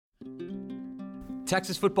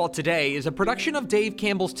Texas Football Today is a production of Dave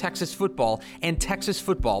Campbell's Texas Football and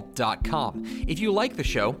TexasFootball.com. If you like the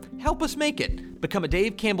show, help us make it. Become a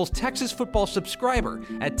Dave Campbell's Texas Football subscriber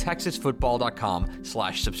at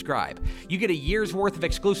TexasFootball.com/subscribe. You get a year's worth of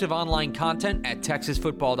exclusive online content at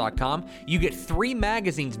TexasFootball.com. You get 3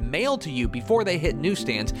 magazines mailed to you before they hit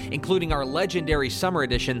newsstands, including our legendary summer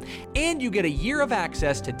edition, and you get a year of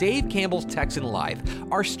access to Dave Campbell's Texan Live,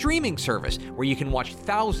 our streaming service where you can watch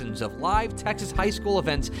thousands of live Texas high school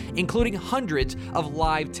events, including hundreds of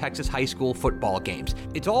live Texas high school football games.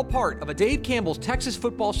 It's all part of a Dave Campbell's Texas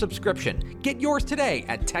Football subscription. Get yours today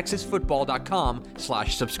at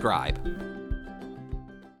TexasFootball.com/subscribe.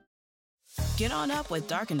 Get on up with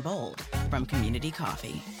Dark and Bold from Community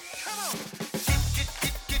Coffee.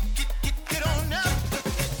 Get on up.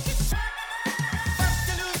 Bust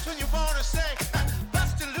the loose when you wanna say,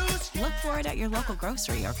 bust the loose. Look for it at your local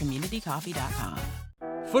grocery or communitycoffee.com.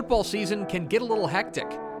 Football season can get a little hectic,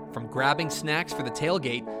 from grabbing snacks for the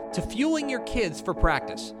tailgate to fueling your kids for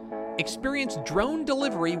practice. Experience drone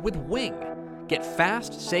delivery with Wing. Get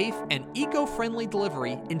fast, safe, and eco-friendly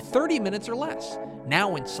delivery in 30 minutes or less,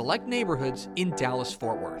 now in select neighborhoods in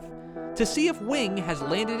Dallas-Fort Worth. To see if Wing has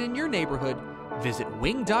landed in your neighborhood, visit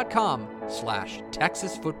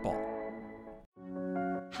wing.com/TexasFootball.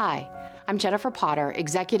 Hi, I'm Jennifer Potter,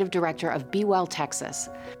 Executive Director of Be Well Texas.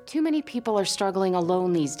 Too many people are struggling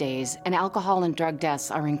alone these days, and alcohol and drug deaths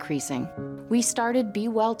are increasing. We started Be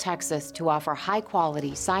Well Texas to offer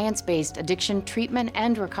high-quality, science-based addiction treatment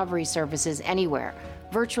and recovery services anywhere,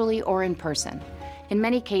 virtually or in person. In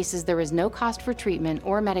many cases, there is no cost for treatment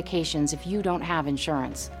or medications if you don't have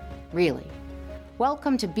insurance. Really.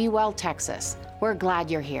 Welcome to Be Well Texas. We're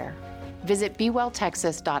glad you're here. Visit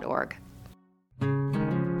BeWellTexas.org.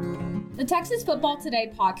 The Texas Football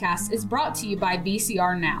Today podcast is brought to you by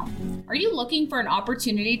VCR Now. Are you looking for an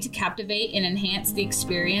opportunity to captivate and enhance the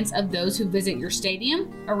experience of those who visit your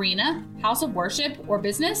stadium, arena, house of worship, or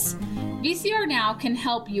business? VCR Now can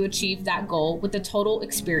help you achieve that goal with the total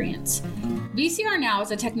experience. VCR Now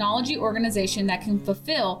is a technology organization that can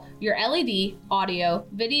fulfill your LED, audio,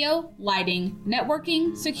 video, lighting,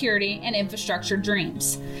 networking, security, and infrastructure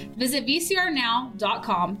dreams. Visit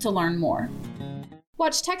VCRNow.com to learn more.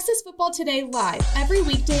 Watch Texas Football Today live every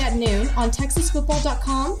weekday at noon on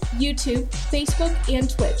TexasFootball.com, YouTube, Facebook, and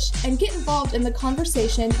Twitch, and get involved in the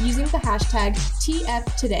conversation using the hashtag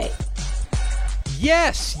TFToday.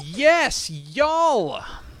 Yes, y'all!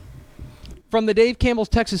 From the Dave Campbell's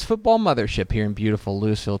Texas Football Mothership here in beautiful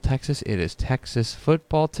Lewisville, Texas, it is Texas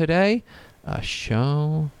Football Today, a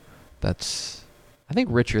show that's, I think,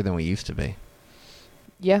 richer than we used to be.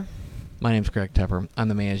 Yeah. My name's Greg Tepper. I'm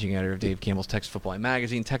the managing editor of Dave Campbell's Texas Football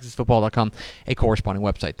magazine, TexasFootball.com, a corresponding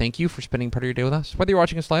website. Thank you for spending part of your day with us. Whether you're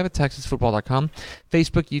watching us live at TexasFootball.com,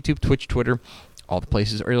 Facebook, YouTube, Twitch, Twitter, all the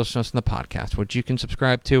places, or you're listening to us on the podcast, which you can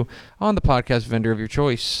subscribe to on the podcast vendor of your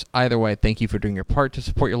choice. Either way, thank you for doing your part to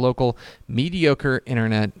support your local mediocre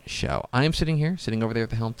internet show. I am sitting over there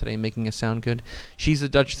at the helm today, making us sound good. She's the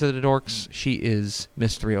Duchess of the Dorks. She is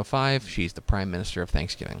Miss 305. She's the Prime Minister of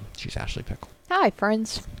Thanksgiving. She's Ashley Pickle. Hi,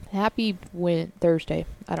 friends. Happy Thursday.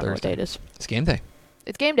 I don't know what day it is. It's game day.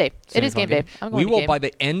 It's game day. It is game day. I'm going we will, by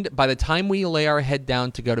the time we lay our head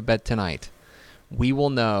down to go to bed tonight, we will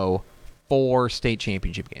know 4 state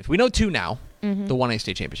championship games. We know 2 now, the 1A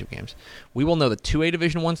state championship games. We will know the 2A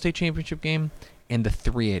Division I state championship game and the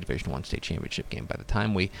 3A Division I state championship game by the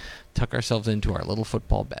time we tuck ourselves into our little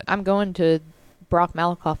football bed. I'm going to Brock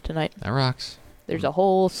Malakoff tonight. That rocks. There's a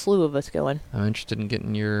whole slew of us going. I'm interested in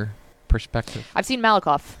getting your perspective. I've seen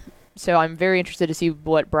Malakoff, so I'm very interested to see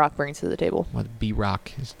what Brock brings to the table. What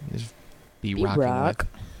B-Rock is B-Rock.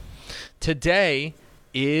 Today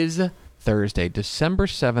is Thursday, December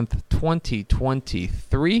 7th,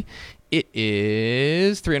 2023. It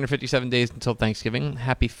is 357 days until Thanksgiving.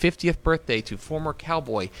 Happy 50th birthday to former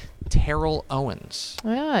Cowboy Terrell Owens.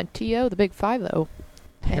 Yeah, T.O., the Big 5, though.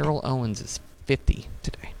 Terrell Owens is 50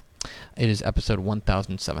 today. It is episode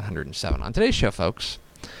 1707. On today's show, folks,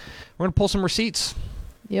 we're going to pull some receipts.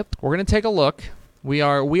 Yep. We're going to take a look. We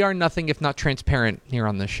are nothing if not transparent here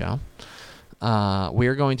on this show. We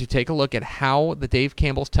are going to take a look at how the Dave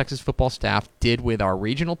Campbell's Texas football staff did with our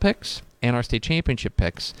regional picks and our state championship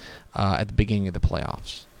picks at the beginning of the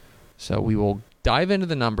playoffs. So we will dive into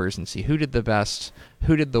the numbers and see who did the best,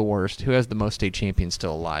 who did the worst, who has the most state champions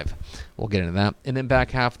still alive. We'll get into that. And then back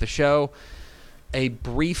half of the show, a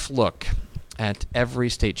brief look at every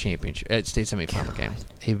state championship, state semifinal game.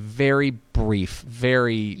 A very brief,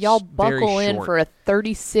 Y'all buckle in for a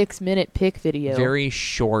 36-minute pick video. Very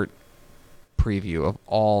short preview of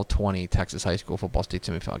all 20 Texas high school football state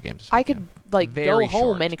semifinal games. I could Very go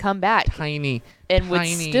home short. and come back Tiny, and would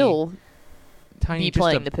tiny, still tiny, be just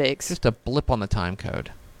playing a- the picks. Just a blip on the time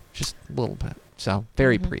code. Just a little bit. So,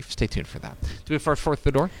 very brief. Stay tuned for that. Do we have first fourth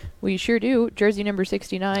the door? We sure do. Jersey number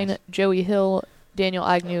 69, Nice. Joey Hill, Daniel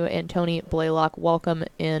Agnew, and Tony Blaylock. Welcome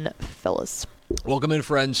in, fellas. Welcome in,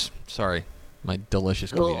 friends. Sorry, my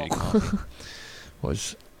delicious community coffee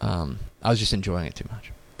was, I was just enjoying it too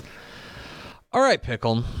much. All right,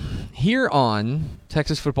 Pickle. Here on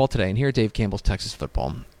Texas Football Today, and here at Dave Campbell's Texas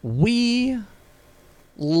Football, we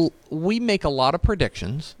make a lot of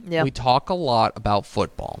predictions. Yep. We talk a lot about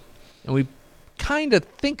football, and we kind of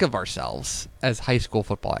think of ourselves as high school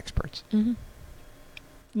football experts. Mm-hmm.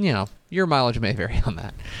 You know, your mileage may vary on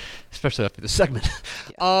that, especially after the segment.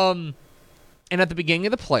 And at the beginning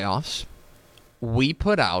of the playoffs, we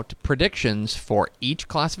put out predictions for each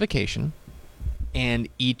classification and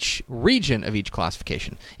each region of each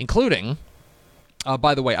classification, including,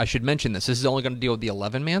 by the way, I should mention this. This is only going to deal with the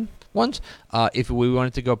 11-man ones. If we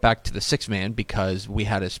wanted to go back to the 6-man, because we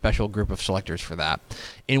had a special group of selectors for that.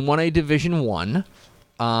 In 1A Division 1,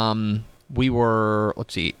 we were,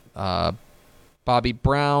 let's see, Bobby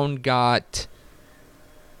Brown got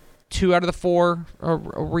 2 out of the 4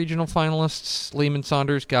 regional finalists. Lehman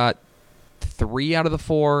Saunders got 3 out of the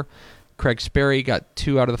 4. Craig Sperry got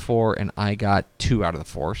 2 out of the 4, and I got 2 out of the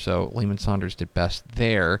 4. So Lehman Saunders did best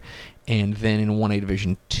there. And then in 1A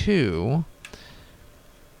Division 2,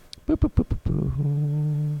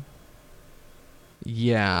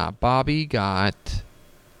 yeah, Bobby went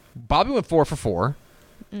 4 for 4.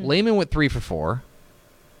 Lehman went 3 for 4.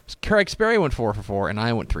 Craig Sperry went 4 for 4, and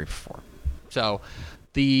I went 3 for 4. So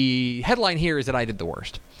the headline here is that I did the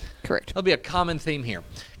worst. Correct. There'll be a common theme here.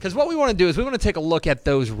 Because what we want to do is we want to take a look at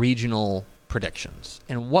those regional predictions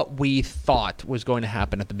and what we thought was going to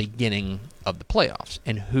happen at the beginning of the playoffs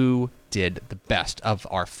and who did the best of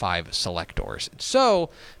our 5 selectors. So,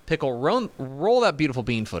 Pickle, roll that beautiful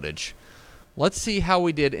bean footage. Let's see how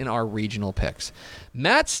we did in our regional picks.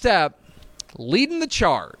 Matt Stepp leading the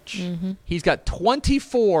charge. Mm-hmm. He's got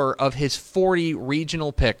 24 of his 40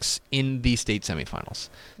 regional picks in the state semifinals.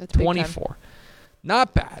 That's big time. 24.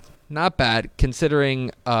 Not bad. Not bad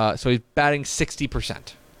considering, so he's batting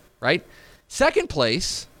 60%, right? Second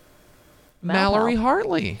place, Mallory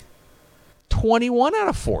Hartley. 21 out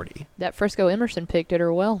of 40. That Frisco Emerson pick did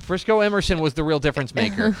her well. Frisco Emerson was the real difference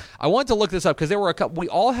maker. I wanted to look this up because there were we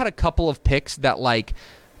all had a couple of picks that like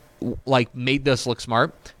made us look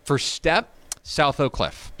smart. For Stepp, South Oak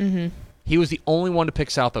Cliff. Mm-hmm. He was the only one to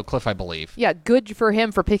pick South Oak Cliff, I believe. Yeah, good for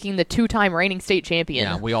him for picking the 2-time reigning state champion.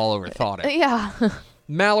 Yeah, we all overthought it. Yeah.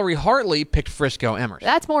 Mallory Hartley picked Frisco Emerson.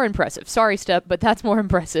 That's more impressive. Sorry, Stepp, but that's more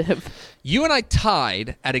impressive. You and I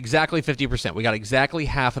tied at exactly 50%. We got exactly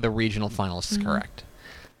half of the regional finalists correct.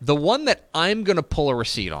 The one that I'm going to pull a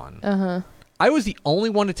receipt on, I was the only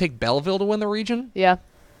one to take Belleville to win the region, Yeah.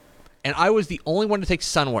 and I was the only one to take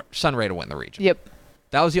Sunray to win the region. Yep.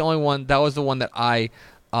 That was the only one. That was the one that I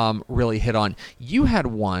really hit on. You had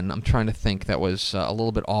one, I'm trying to think, that was a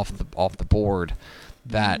little bit off the board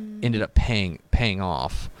that ended up paying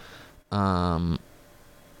off. I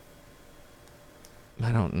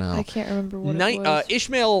don't know. I can't remember what it was.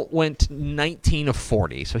 Ishmael went 19 of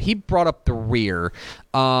 40, so he brought up the rear.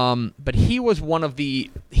 But he was one of the...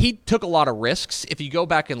 He took a lot of risks. If you go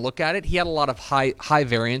back and look at it, he had a lot of high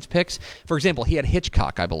variance picks. For example, he had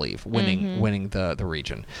Hitchcock, I believe, winning the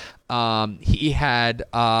region. He had...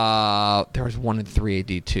 there was 1 in 3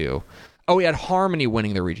 AD2. Oh, he had Harmony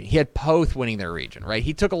winning the region. He had Poth winning their region, right?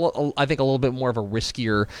 He took, I think, a little bit more of a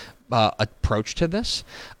riskier approach to this.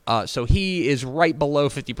 So he is right below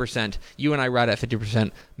 50%. You and I right at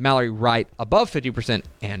 50%. Mallory right above 50%.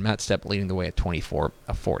 And Matt Stepp leading the way at 24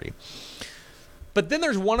 of 40. But then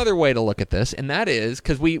there's one other way to look at this, and that is,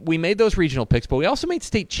 because we made those regional picks, but we also made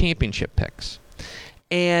state championship picks.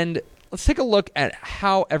 And let's take a look at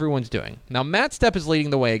how everyone's doing. Now, Matt Stepp is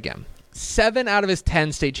leading the way again. 7 out of his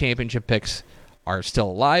 10 state championship picks are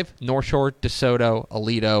still alive. North Shore, DeSoto,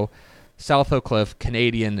 Aledo, South Oak Cliff,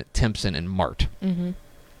 Canadian, Timpson, and Mart. Mm-hmm.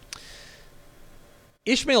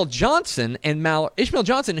 Ishmael Johnson,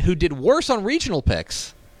 who did worse on regional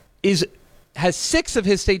picks, has 6 of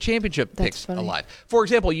his state championship picks alive. For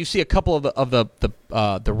example, you see a couple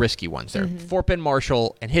of the risky ones there. Fort Bend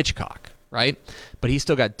Marshall and Hitchcock, right? But he's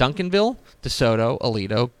still got Duncanville, DeSoto,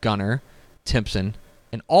 Aledo, Gunner, Timpson,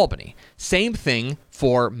 and Albany. Same thing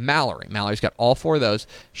for Mallory. Mallory's got all 4 of those.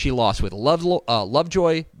 She lost with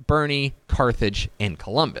Lovejoy, Bernie, Carthage, and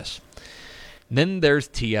Columbus. Then there's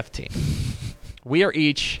TFT. We are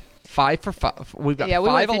each 5 for 5. We've got we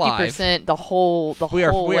 5 went alive. 50% the whole We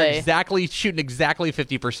are way. exactly shooting exactly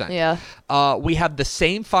 50%. Yeah. We have the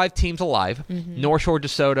same 5 teams alive: North Shore,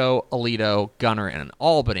 DeSoto, Aledo, Gunner, and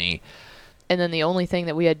Albany. And then the only thing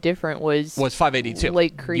that we had different was 582.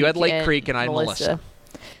 Lake Creek. You had Lake Creek, and I had Melissa.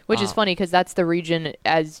 Which is funny because that's the region,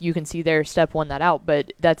 as you can see there, Step won that out,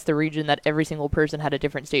 but that's the region that every single person had a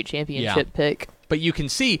different state championship pick. But you can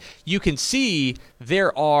see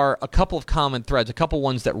there are a couple of common threads, a couple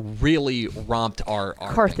ones that really romped our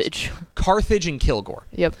Carthage. things. Carthage and Kilgore.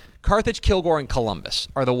 Yep. Carthage, Kilgore, and Columbus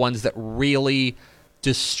are the ones that really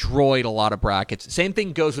destroyed a lot of brackets. Same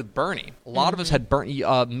thing goes with Bernie. A lot of us had Bernie.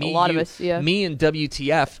 Me and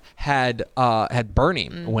WTF had Bernie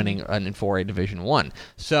winning in 4A Division 1.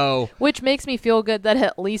 So, which makes me feel good that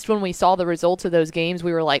at least when we saw the results of those games,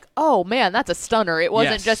 we were like, "Oh man, that's a stunner." It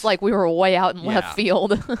wasn't just like we were way out in left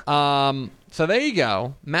field. So there you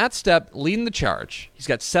go. Matt Stepp leading the charge. He's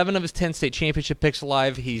got 7 of his 10 state championship picks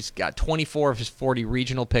alive. He's got 24 of his 40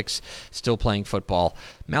 regional picks still playing football.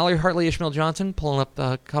 Mallory Hartley, Ishmael Johnson coming up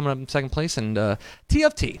in second place, and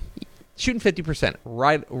TFT shooting 50%.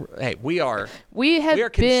 Right? Hey, we are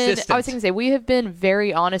consistent. I was going to say we have been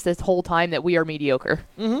very honest this whole time that we are mediocre.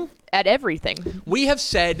 At everything. We have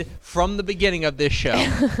said from the beginning of this show,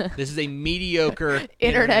 this is a mediocre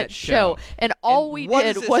internet show. And all we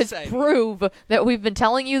did was prove that we've been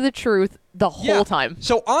telling you the truth the whole time.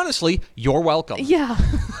 So honestly, you're welcome. Yeah.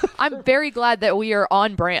 I'm very glad that we are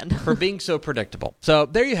on brand. For being so predictable. So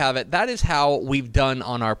there you have it. That is how we've done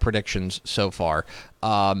on our predictions so far.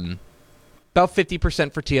 About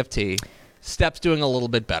 50% for TFT. Stepp's doing a little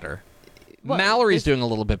bit better. Well, Mallory's doing a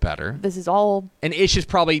little bit better. This is all... And Ish is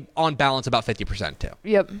probably on balance about 50% too.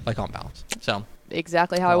 Yep. Like on balance. So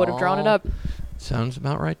exactly how I would have drawn it up. Sounds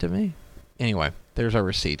about right to me. Anyway, there's our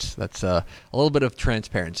receipts. That's a little bit of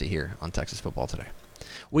transparency here on Texas Football Today.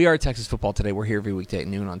 We are Texas Football Today. We're here every weekday at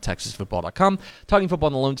noon on TexasFootball.com. Talking football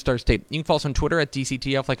in the Lone Star State. You can follow us on Twitter at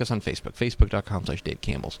DCTF. Like us on Facebook. Facebook.com/Dave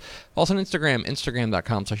Campbell's. Follow us on Instagram.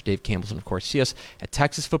 Instagram.com/Dave Campbell's. And, of course, see us at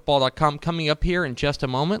TexasFootball.com. Coming up here in just a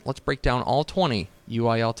moment, let's break down all 20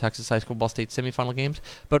 UIL Texas High School Ball State semifinal games.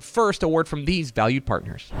 But first, a word from these valued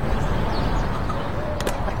partners. I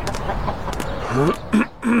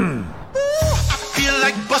feel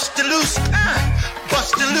like busting loose.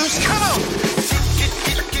 Busting loose. Come on.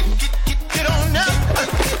 Get on up.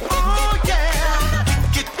 Oh, yeah.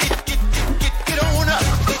 Get on up.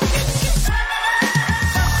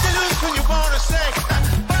 Busting loose when you want to sing.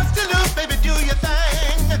 Busting loose, baby, do your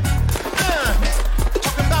thing.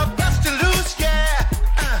 Talking about busting loose, yeah.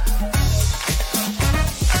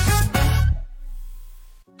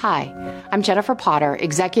 Hi, I'm Jennifer Potter,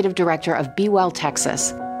 Executive Director of Be Well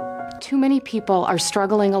Texas. Too many people are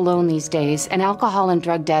struggling alone these days, and alcohol and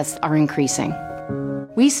drug deaths are increasing.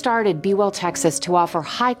 We started Be Well Texas to offer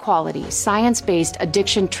high-quality, science-based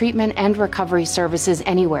addiction treatment and recovery services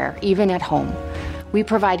anywhere, even at home. We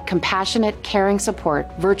provide compassionate, caring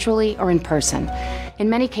support virtually or in person. In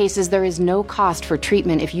many cases, there is no cost for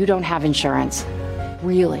treatment if you don't have insurance.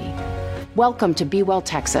 Really. Welcome to Be Well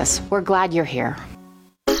Texas. We're glad you're here.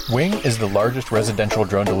 Wing is the largest residential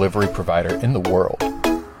drone delivery provider in the world,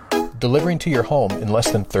 delivering to your home in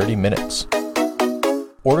less than 30 minutes.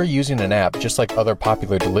 Order using an app just like other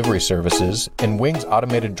popular delivery services, and Wing's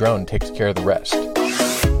automated drone takes care of the rest.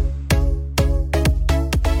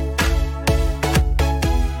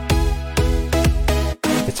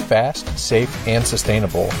 It's fast, safe, and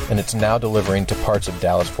sustainable, and it's now delivering to parts of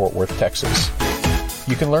Dallas-Fort Worth, Texas.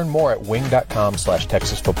 You can learn more at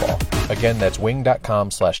wing.com/TexasFootball. Again, that's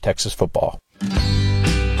wing.com/TexasFootball.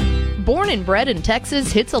 Born and bred in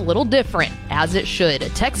Texas hits a little different, as it should.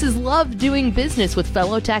 Texas loves doing business with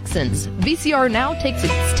fellow Texans. VCR now takes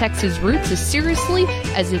its Texas roots as seriously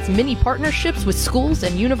as its many partnerships with schools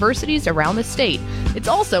and universities around the state. It's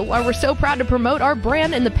also why we're so proud to promote our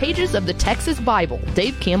brand in the pages of the Texas Bible,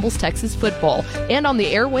 Dave Campbell's Texas Football, and on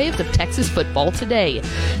the airwaves of Texas Football Today.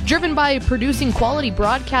 Driven by producing quality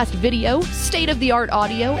broadcast video, state-of-the-art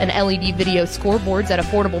audio, and LED video scoreboards at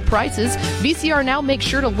affordable prices, VCR now makes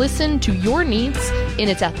sure to listen to your needs in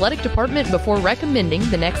its athletic department before recommending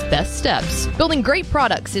the next best steps. Building great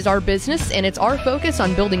products is our business, and it's our focus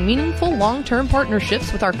on building meaningful, long-term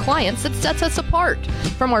partnerships with our clients that sets us apart.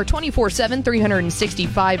 From our 24/7,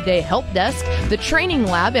 365-day help desk, the training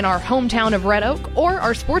lab in our hometown of Red Oak, or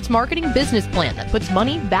our sports marketing business plan that puts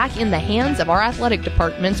money back in the hands of our athletic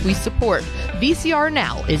departments we support, VCR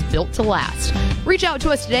Now is built to last. Reach out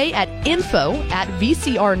to us today at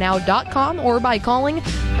info@vcrnow.com or by calling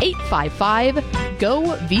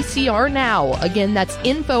 855-GO-VCR-NOW. Again, that's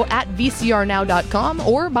info@vcrnow.com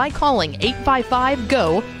or by calling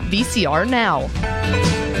 855-GO-VCR-NOW. VCR Now.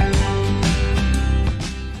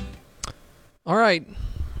 All right.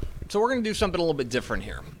 So we're going to do something a little bit different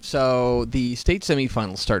here. So the state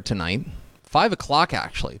semifinals start tonight. 5 o'clock,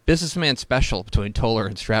 actually. Businessman special between Tolar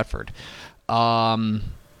and Stratford. And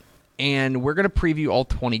we're going to preview all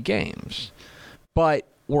 20 games. But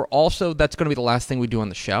that's going to be the last thing we do on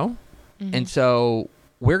the show. Mm-hmm. And so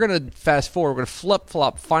we're going to fast forward. We're going to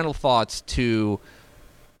flip-flop final thoughts to,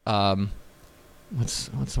 what's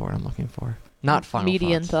the word I'm looking for? Not final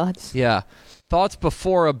median thoughts. Yeah. Thoughts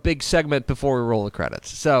before a big segment before we roll the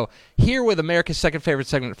credits. So here with America's second favorite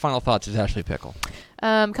segment, Final Thoughts, is Ashley Pickle.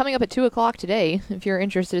 Coming up at 2 o'clock today, if you're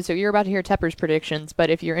interested. So you're about to hear Tepper's predictions, but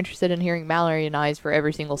if you're interested in hearing Mallory and I's for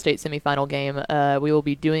every single state semifinal game, we will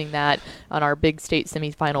be doing that on our big state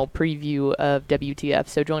semifinal preview of WTF.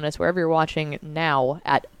 So join us wherever you're watching now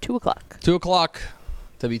at 2 o'clock. 2 o'clock,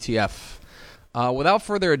 WTF. Without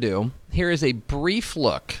further ado, here is a brief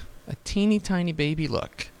look, a teeny tiny baby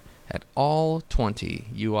look, at all 20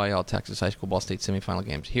 UIL Texas High School Ball State semifinal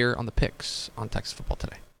games here on the picks on Texas Football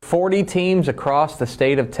Today. 40 teams across the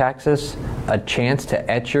state of Texas, a chance to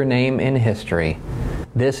etch your name in history.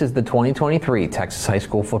 This is the 2023 Texas High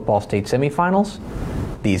School Football State semifinals.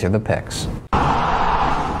 These are the picks.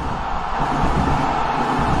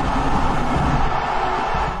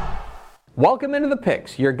 Welcome into the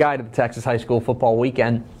Picks, your guide to the Texas High School football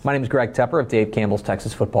weekend. My name is Greg Tepper of Dave Campbell's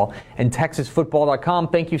Texas Football and TexasFootball.com.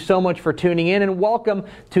 Thank you so much for tuning in, and welcome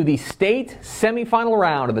to the state semifinal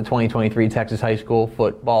round of the 2023 Texas High School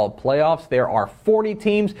football playoffs. There are 40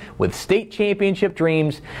 teams with state championship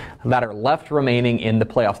dreams that are left remaining in the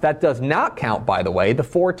playoffs. That does not count, by the way, the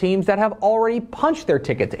 4 teams that have already punched their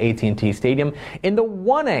ticket to AT&T Stadium in the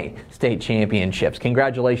 1A state championships.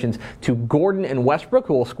 Congratulations to Gordon and Westbrook,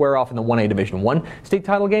 who will square off in the 1A Division I state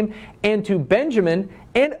title game, and to Benjamin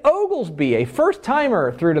and Oglesby, a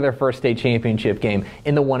first-timer through to their first state championship game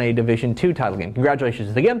in the 1A Division II title game.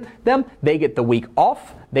 Congratulations to them. They get the week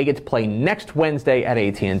off. They get to play next Wednesday at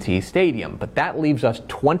AT&T Stadium. But that leaves us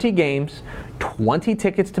 20 games, 20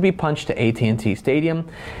 tickets to be punched to AT&T Stadium,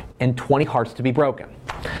 and 20 hearts to be broken.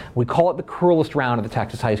 We call it the cruelest round of the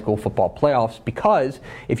Texas High School football playoffs because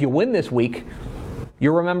if you win this week,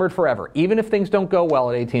 you're remembered forever. Even if things don't go well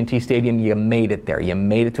at AT&T Stadium, you made it there. You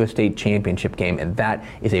made it to a state championship game, and that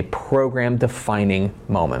is a program-defining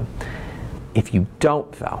moment. If you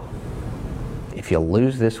don't, though, if you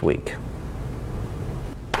lose this week,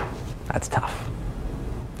 that's tough.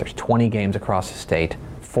 There's 20 games across the state,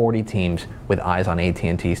 40 teams with eyes on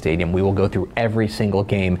AT&T Stadium. We will go through every single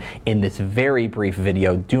game in this very brief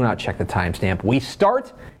video. Do not check the timestamp. We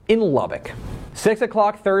start in Lubbock. 6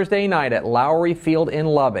 o'clock Thursday night at Lowry Field in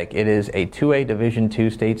Lubbock. It is a 2A Division II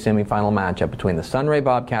state semifinal matchup between the Sunray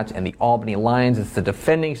Bobcats and the Albany Lions. It's the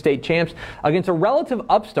defending state champs against a relative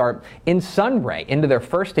upstart in Sunray into their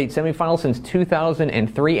first state semifinal since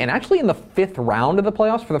 2003 and actually in the 5th round of the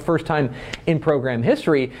playoffs for the first time in program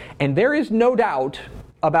history. And there is no doubt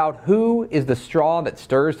about who is the straw that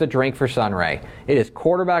stirs the drink for Sunray. It is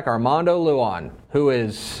quarterback Armando Luan, who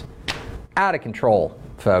is out of control,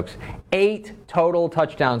 folks. 8 total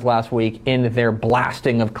touchdowns last week in their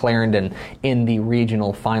blasting of Clarendon in the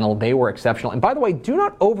regional final. They were exceptional. And by the way, do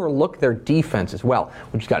not overlook their defense as well,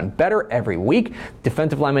 which has gotten better every week.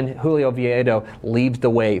 Defensive lineman Julio Viedo leads the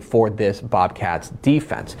way for this Bobcats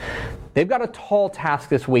defense. They've got a tall task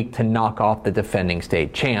this week to knock off the defending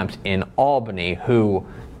state champs in Albany, who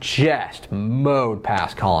just mowed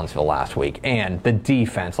past Collinsville last week, and the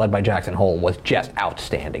defense led by Jackson Hole was just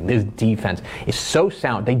outstanding. This defense is so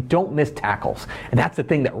sound. They don't miss tackles, and that's the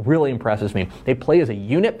thing that really impresses me. They play as a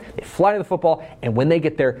unit, they fly to the football, and when they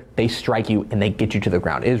get there, they strike you and they get you to the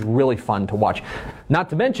ground. It is really fun to watch. Not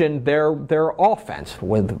to mention their offense.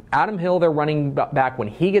 With Adam Hill, their running back, when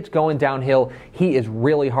he gets going downhill, he is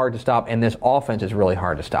really hard to stop, and this offense is really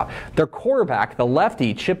hard to stop. Their quarterback, the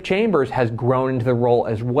lefty, Chip Chambers, has grown into the role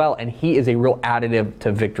as well, and he is a real additive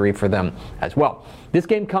to victory for them as well. This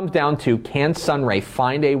game comes down to, can Sunray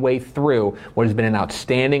find a way through what has been an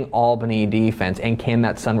outstanding Albany defense, and can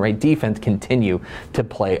that Sunray defense continue to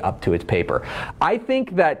play up to its paper? I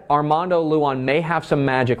think that Armando Luan may have some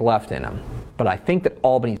magic left in him, but I think that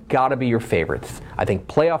Albany's got to be your favorites. I think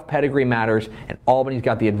playoff pedigree matters, and Albany's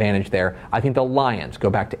got the advantage there. I think the Lions go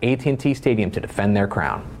back to AT&T Stadium to defend their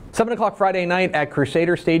crown. 7 o'clock Friday night at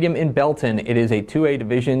Crusader Stadium in Belton. It is a 2A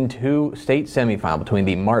Division II state semifinal between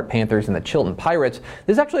the Mart Panthers and the Chilton Pirates.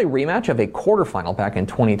 This is actually a rematch of a quarterfinal back in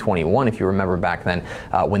 2021, if you remember back then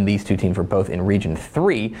when these two teams were both in Region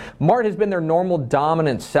 3. Mart has been their normal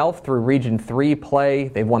dominant self through Region 3 play.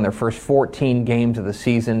 They've won their first 14 games of the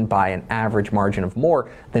season by an average margin of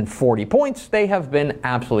more than 40 points. They have been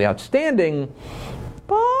absolutely outstanding,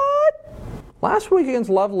 but last week against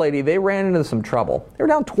Lovelady, they ran into some trouble. They were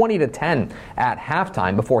down 20-10 at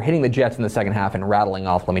halftime before hitting the Jets in the second half and rattling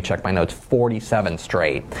off, let me check my notes, 47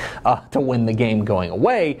 straight to win the game going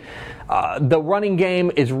away. The running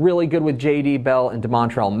game is really good with J.D. Bell and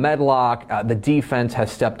DeMontrell Medlock. The defense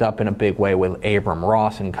has stepped up in a big way with Abram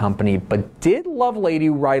Ross and company. But did Lovelady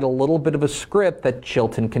write a little bit of a script that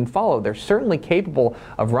Chilton can follow? They're certainly capable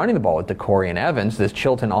of running the ball with DeCorian Evans. This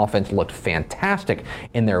Chilton offense looked fantastic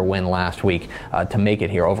in their win last week to make it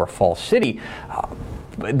here over Falls City.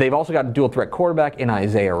 They've also got a dual threat quarterback in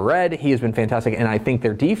Isaiah Red. He has been fantastic, and I think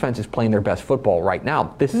their defense is playing their best football right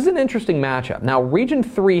now. This is an interesting matchup. Now, Region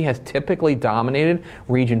 3 has typically dominated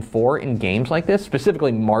Region 4 in games like this,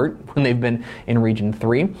 specifically Mart when they've been in Region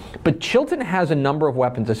 3. But Chilton has a number of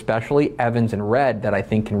weapons, especially Evans and Red, that I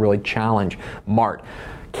think can really challenge Mart.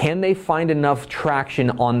 Can they find enough traction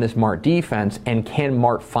on this Mart defense, and can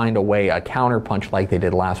Mart find a way, a counterpunch like they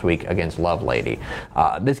did last week against Lovelady?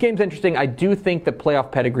 This game's interesting. I do think the playoff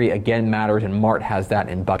pedigree again matters, and Mart has that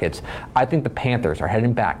in buckets. I think the Panthers are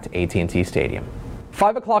heading back to AT&T Stadium.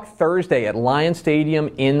 5 o'clock Thursday at Lion Stadium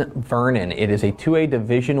in Vernon. It is a 2A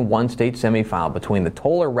Division I state semifinal between the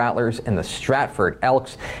Toller Rattlers and the Stratford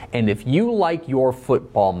Elks. And if you like your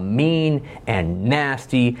football mean and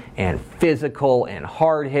nasty and physical and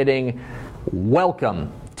hard-hitting,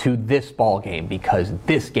 welcome to this ball game, because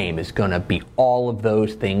this game is going to be all of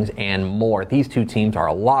those things and more. These two teams are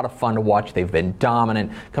a lot of fun to watch. They've been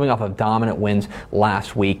dominant, coming off of dominant wins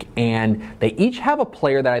last week, and they each have a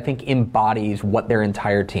player that I think embodies what their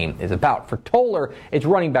entire team is about. For Toller, it's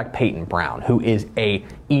running back Peyton Brown, who is a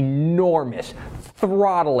enormous,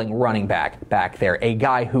 throttling running back there, a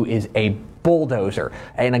guy who is a bulldozer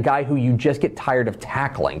and a guy who you just get tired of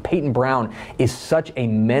tackling. Peyton Brown is such a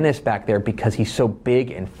menace back there because he's so big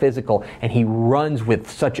and physical, and he runs with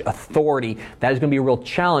such authority. That is going to be a real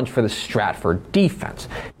challenge for the Stratford defense.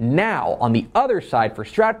 Now, on the other side for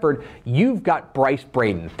Stratford, you've got Bryce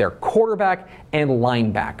Braden, their quarterback and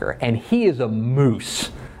linebacker, and he is a moose.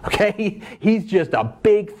 Okay? He's just a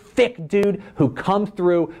big, thick dude who comes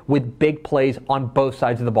through with big plays on both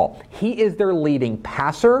sides of the ball. He is their leading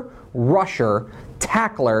passer, rusher,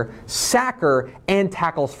 tackler, sacker, and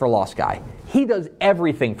tackles for loss guy. He does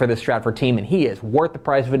everything for the Stratford team, and he is worth the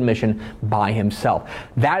price of admission by himself.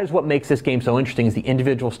 That is what makes this game so interesting, is the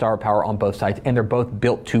individual star power on both sides, and they're both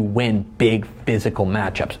built to win big physical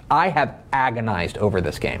matchups. I have agonized over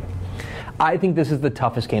this game. I think this is the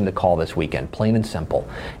toughest game to call this weekend, plain and simple.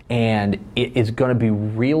 And it is going to be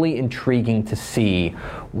really intriguing to see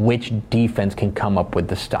which defense can come up with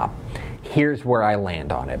the stop. Here's where I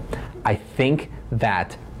land on it. I think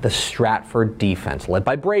that the Stratford defense, led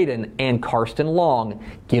by Braden and Karsten Long,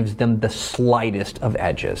 gives them the slightest of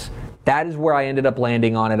edges. That is where I ended up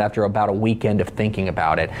landing on it after about a weekend of thinking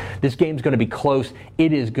about it. This game's going to be close.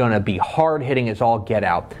 It is going to be hard-hitting as all get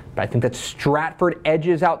out. But I think that Stratford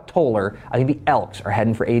edges out Toller. I think the Elks are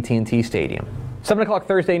heading for AT&T Stadium. 7 o'clock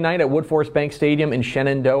Thursday night at Woodforest Bank Stadium in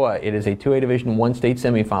Shenandoah. It is a 2A Division I state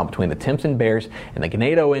semifinal between the Timpson Bears and the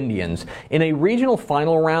Ganado Indians. In a regional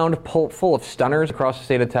final round full of stunners across the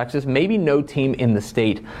state of Texas, maybe no team in the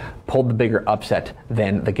state pulled the bigger upset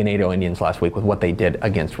than the Ganado Indians last week with what they did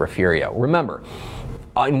against Refugio. Remember,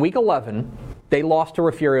 in Week 11, they lost to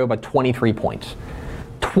Refugio by 23 points.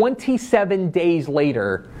 27 days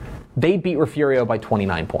later, they beat Refugio by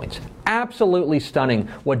 29 points. Absolutely stunning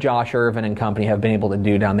what Josh Irvin and company have been able to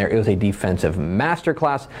do down there. It was a defensive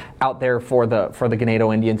masterclass out there for the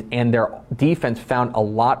Ganado Indians, and their defense found a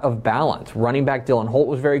lot of balance. Running back Dylan Holt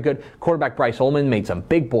was very good. Quarterback Bryce Ullman made some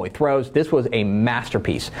big boy throws. This was a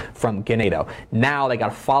masterpiece from Ganado. Now they got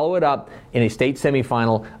to follow it up in a state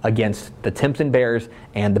semifinal against the Timpson Bears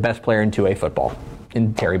and the best player in 2A football,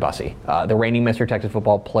 in Terry Bussey. The reigning Mr. Texas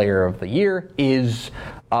Football Player of the Year is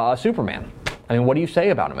Superman. I mean, what do you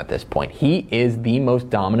say about him at this point? He is the most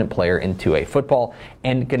dominant player in 2A football,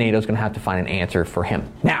 and Ganado's going to have to find an answer for him.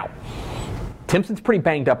 Now, Timpson's pretty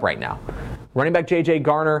banged up right now. Running back J.J.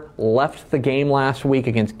 Garner left the game last week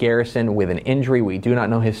against Garrison with an injury. We do not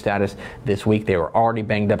know his status this week. They were already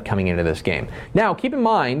banged up coming into this game. Now, keep in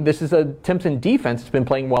mind, this is a Timpson defense that's been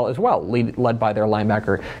playing well as well, led by their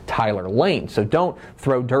linebacker Tyler Lane. So don't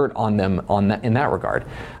throw dirt on them in that regard.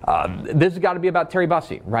 This has got to be about Terry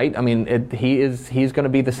Bussey, right? I mean, he's going to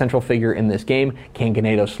be the central figure in this game. Can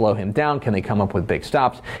Ganado slow him down? Can they come up with big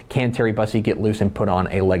stops? Can Terry Bussey get loose and put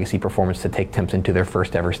on a legacy performance to take Timpson to their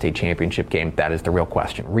first ever state championship game? That is the real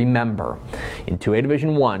question. Remember, in 2A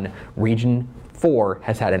Division I, Region 4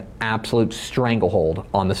 has had an absolute stranglehold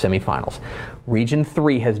on the semifinals. Region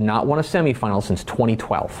 3 has not won a semifinal since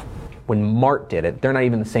 2012. When Mart did it, they're not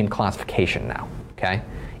even the same classification now, okay?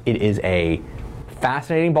 It is a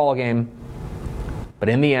fascinating ball game, but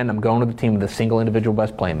in the end, I'm going to the team with a single individual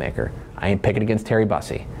best playmaker. I ain't picking against Terry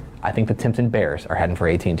Bussey. I think the Timpson Bears are heading for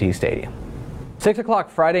AT&T Stadium. 6 o'clock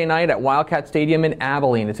Friday night at Wildcat Stadium in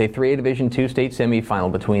Abilene. It's a 3A Division II state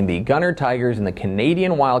semifinal between the Gunner Tigers and the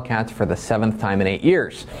Canadian Wildcats for the 7th time in 8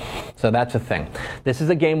 years. So that's a thing. This is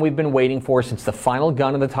a game we've been waiting for since the final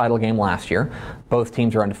gun of the title game last year. Both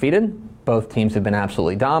teams are undefeated. Both teams have been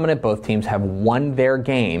absolutely dominant. Both teams have won their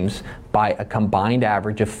games by a combined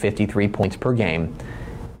average of 53 points per game.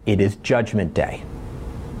 It is Judgment Day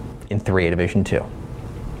in 3A Division II.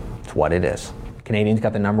 It's what it is. Canadians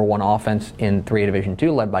got the number one offense in 3A Division II,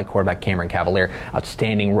 led by quarterback Cameron Cavalier,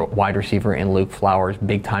 outstanding wide receiver in Luke Flowers,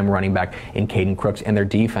 big-time running back in Caden Crooks, and their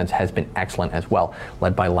defense has been excellent as well,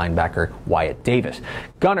 led by linebacker Wyatt Davis.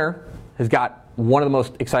 Gunner has got one of the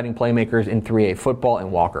most exciting playmakers in 3A football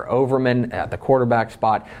in Walker Overman at the quarterback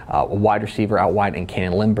spot, a wide receiver out wide in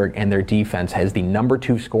Cannon Lindbergh, and their defense has the number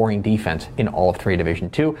 2 scoring defense in all of 3A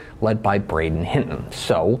Division II, led by Braden Hinton.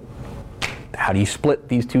 So, how do you split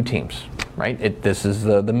these two teams? Right? This is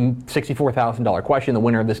the $64,000 question. The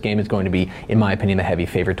winner of this game is going to be, in my opinion, the heavy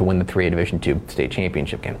favorite to win the 3A Division II state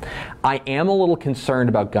championship game. I am a little concerned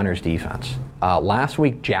about Gunner's defense. Last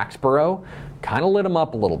week, Jacksboro kind of lit them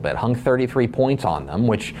up a little bit, hung 33 points on them,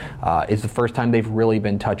 which is the first time they've really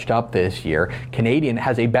been touched up this year. Canadian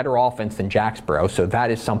has a better offense than Jacksboro, so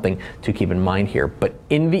that is something to keep in mind here. But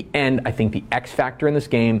in the end, I think the X factor in this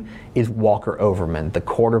game is Walker Overman, the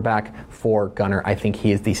quarterback for Gunner. I think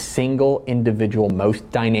he is the single individual most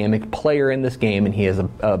dynamic player in this game, and he has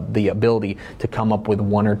the ability to come up with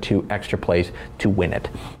 1 or 2 extra plays to win it.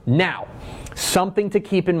 Now, something to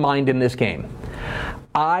keep in mind in this game.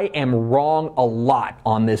 I am wrong a lot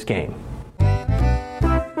on this game.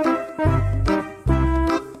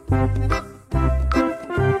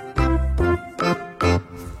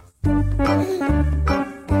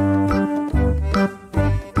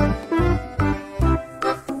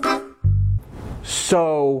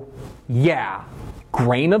 So, yeah,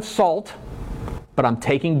 grain of salt, but I'm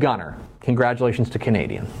taking Gunner. Congratulations to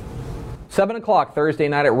Canadian. 7 o'clock Thursday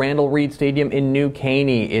night at Randall Reed Stadium in New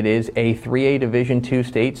Caney. It is a 3A Division II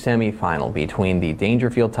state semifinal between the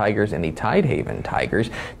Dangerfield Tigers and the Tidehaven Tigers.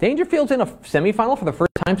 Dangerfield's in a semifinal for the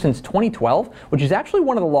first time since 2012, which is actually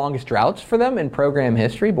one of the longest droughts for them in program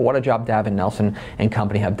history, but what a job Davin Nelson and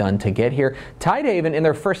company have done to get here. Tidehaven in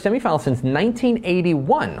their first semifinal since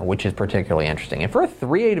 1981, which is particularly interesting. And for a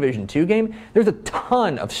 3A Division II game, there's a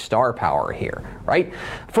ton of star power here, right?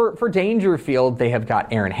 For Dangerfield, they have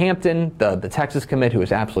got Aaron Hampton, the Texas commit, who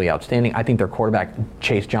is absolutely outstanding. I think their quarterback,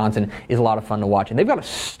 Chase Johnson, is a lot of fun to watch. And they've got a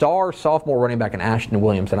star sophomore running back in Ashton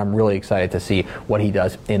Williams, and I'm really excited to see what he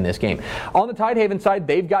does in this game. On the Tidehaven side,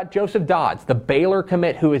 they've got Joseph Dodds, the Baylor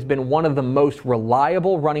commit, who has been one of the most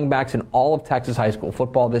reliable running backs in all of Texas high school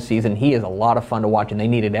football this season. He is a lot of fun to watch, and they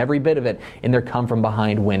needed every bit of it in their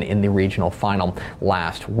come-from-behind win in the regional final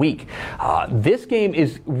last week. This game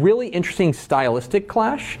is really interesting stylistic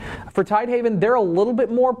clash. For Tidehaven, they're a little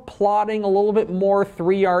bit more plotting, a little bit more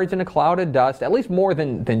 3 yards in a cloud of dust, at least more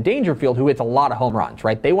than Dangerfield, who hits a lot of home runs,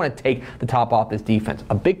 right? They want to take the top off this defense.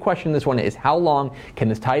 A big question in this one is how long can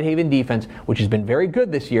this Tidehaven defense, which has been very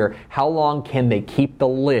good this year, how long can they keep the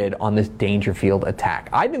lid on this Dangerfield attack?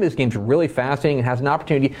 I think this game's really fascinating and has an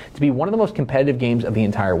opportunity to be one of the most competitive games of the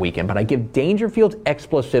entire weekend, but I give Dangerfield's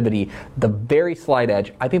explosivity the very slight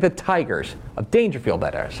edge. I think the Tigers of Dangerfield,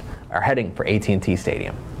 that is, are heading for AT&T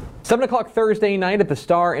Stadium. 7 o'clock Thursday night at the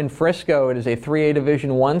Star in Frisco. It is a 3A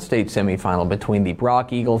Division I state semifinal between the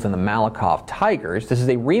Brock Eagles and the Malakoff Tigers. This is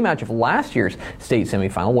a rematch of last year's state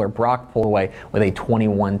semifinal where Brock pulled away with a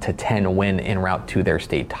 21-10 win en route to their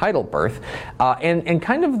state title berth. And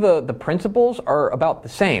kind of the principles are about the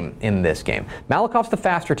same in this game. Malakoff's the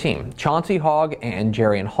faster team. Chauncey Hogg and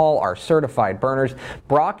Jerian Hall are certified burners.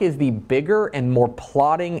 Brock is the bigger and more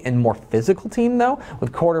plotting and more physical team, though,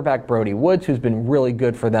 with quarterback Brody Woods, who's been really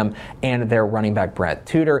good for them Stadium, and their running back Brett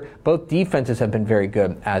Tudor. Both defenses have been very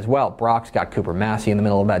good as well. Brock's got Cooper Massey in the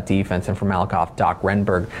middle of that defense, and for Malakoff, Doc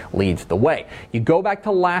Renberg leads the way. You go back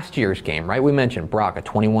to last year's game, right? We mentioned Brock, a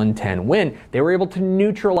 21-10 win. They were able to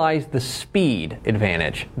neutralize the speed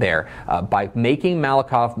advantage there by making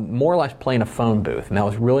Malakoff more or less play in a phone booth, and that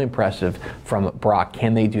was really impressive from Brock.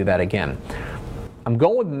 Can they do that again? I'm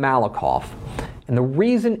going with Malakoff, and the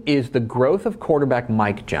reason is the growth of quarterback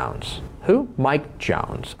Mike Jones. Who? Mike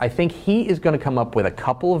Jones. I think he is going to come up with a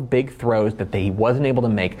couple of big throws that he wasn't able to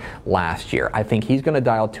make last year. I think he's going to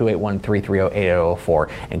dial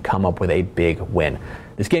 281-330-8004 and come up with a big win.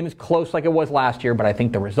 This game is close like it was last year, but I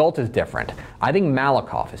think the result is different. I think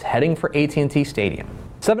Malakoff is heading for AT&T Stadium.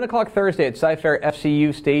 7 o'clock Thursday at Cy-Fair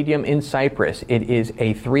FCU Stadium in Cyprus. It is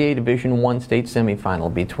a 3A Division I state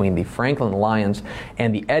semifinal between the Franklin Lions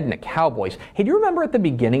and the Edna Cowboys. Hey, do you remember at the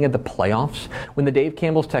beginning of the playoffs when the Dave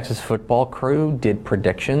Campbell's Texas football crew did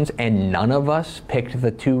predictions and none of us picked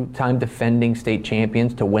the two-time defending state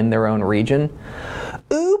champions to win their own region?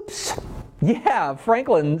 Oops! Yeah,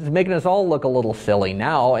 Franklin's making us all look a little silly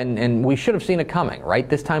now, and we should have seen it coming, right?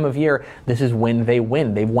 This time of year, this is when they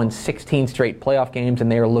win. They've won 16 straight playoff games,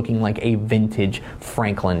 and they are looking like a vintage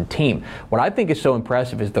Franklin team. What I think is so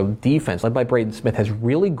impressive is the defense, led by Braden Smith, has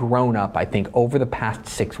really grown up, I think, over the past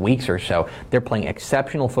 6 weeks or so. They're playing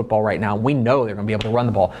exceptional football right now. We know they're going to be able to run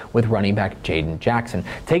the ball with running back Jaden Jackson.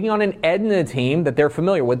 Taking on an Edna team that they're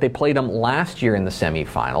familiar with. They played them last year in the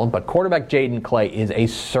semifinal, but quarterback Jaden Clay is a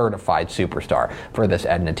certified superstar for this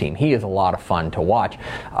Edna team. He is a lot of fun to watch,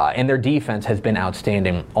 and their defense has been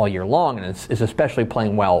outstanding all year long, and is especially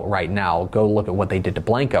playing well right now. Go look at what they did to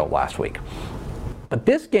Blanco last week. But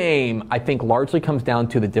this game, I think, largely comes down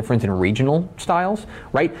to the difference in regional styles,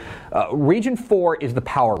 right? Region 4 is the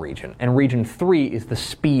power region, and Region 3 is the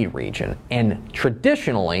speed region. And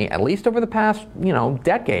traditionally, at least over the past,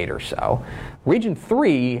 decade or so, Region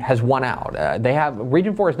 3 has won out.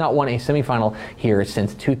 Region 4 has not won a semifinal here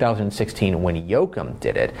since 2016 when Yoakum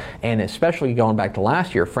did it. And especially going back to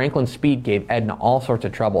last year, Franklin Speed gave Edna all sorts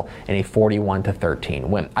of trouble in a 41-13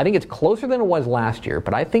 win. I think it's closer than it was last year,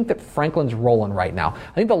 but I think that Franklin's rolling right now.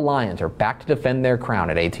 I think the Lions are back to defend their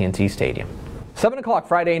crown at AT&T Stadium. 7 o'clock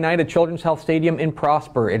Friday night at Children's Health Stadium in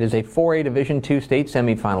Prosper. It is a 4A Division II state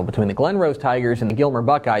semifinal between the Glen Rose Tigers and the Gilmer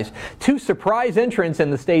Buckeyes. Two surprise entrants in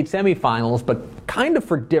the state semifinals, but kind of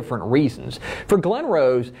for different reasons. For Glen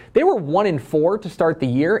Rose, they were 1-4 to start the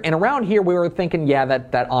year, and around here we were thinking, yeah,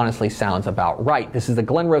 that honestly sounds about right. This is the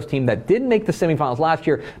Glen Rose team that didn't make the semifinals last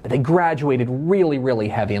year, but they graduated really, really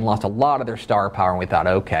heavy and lost a lot of their star power, and we thought,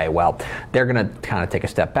 okay, well, they're going to kind of take a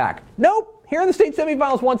step back. Nope. Here in the state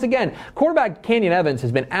semifinals once again, quarterback Canyon Evans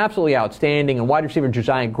has been absolutely outstanding, and wide receiver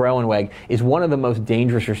Josiah Groenweg is one of the most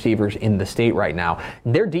dangerous receivers in the state right now.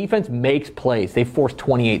 Their defense makes plays. They forced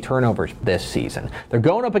 28 turnovers this season. They're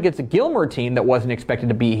going up against a Gilmer team that wasn't expected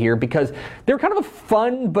to be here because they're kind of a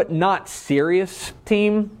fun but not serious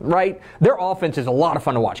team, right? Their offense is a lot of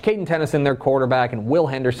fun to watch. Caden Tennyson, their quarterback, and Will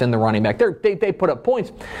Henderson, the running back. They put up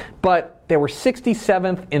points, but they were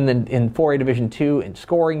 67th in 4A Division II in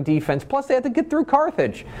scoring defense, plus they had to get through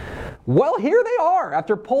Carthage. Well, here they are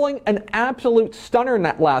after pulling an absolute stunner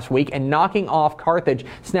last week and knocking off Carthage,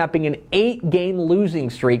 snapping an 8-game losing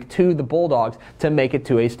streak to the Bulldogs to make it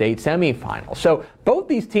to a state semifinal. So both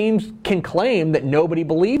these teams can claim that nobody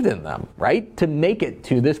believed in them, right, to make it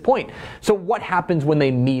to this point. So what happens when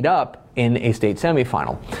they meet up in a state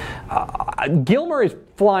semifinal? Gilmer is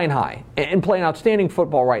flying high and playing outstanding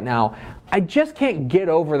football right now. I just can't get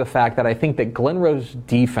over the fact that I think that Glen Rose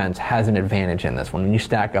defense has an advantage in this one when you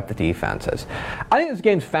stack up the defenses. I think this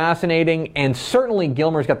game's fascinating, and certainly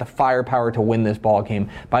Gilmer's got the firepower to win this ball game,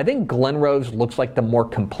 but I think Glen Rose looks like the more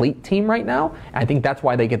complete team right now, and I think that's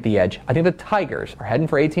why they get the edge. I think the Tigers are heading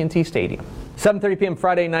for AT&T Stadium. 7:30 p.m.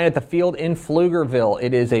 Friday night at the field in Pflugerville.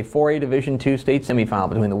 It is a 4A Division II state semifinal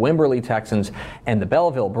between the Wimberley Texans and the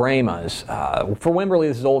Belleville Brahmas. For Wimberley,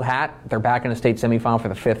 this is old hat. They're back in a state semifinal for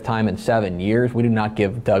the 5th time in 7 years. We do not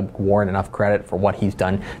give Doug Warren enough credit for what he's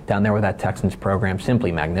done down there with that Texans program.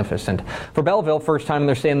 Simply magnificent. For Belleville, first time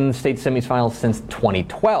they're staying in the state semifinals since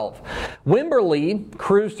 2012. Wimberley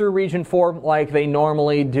cruised through Region 4 like they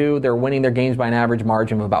normally do. They're winning their games by an average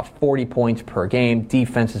margin of about 40 points per game.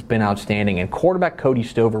 Defense has been outstanding, and quarterback Cody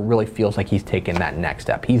Stover really feels like he's taken that next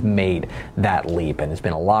step. He's made that leap, and it's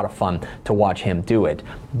been a lot of fun to watch him do it.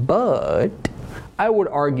 But I would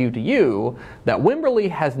argue to you that Wimberley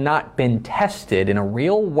has not been tested in a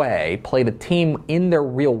real way, played a team in their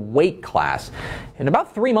real weight class in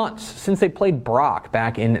about 3 months since they played Brock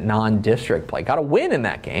back in non-district play. Got a win in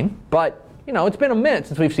that game, but it's been a minute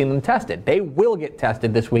since we've seen them tested. They will get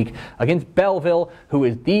tested this week against Belleville, who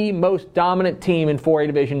is the most dominant team in 4A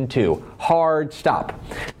Division II. Hard stop.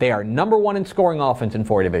 They are number 1 in scoring offense in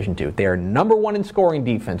 4A Division II. They are number 1 in scoring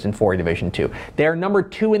defense in 4A Division II. They are number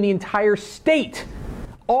 2 in the entire state.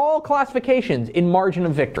 All classifications in margin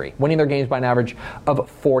of victory, winning their games by an average of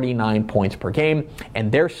 49 points per game, and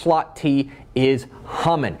their slot T is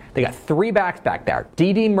humming. They got 3 backs back there,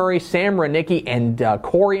 D.D. Murray, Sam Ranicki, and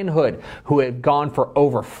Corian Hood, who have gone for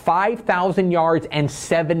over 5,000 yards and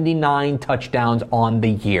 79 touchdowns on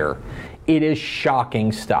the year. It is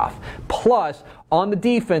shocking stuff. Plus, on the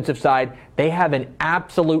defensive side, they have an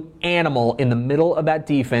absolute animal in the middle of that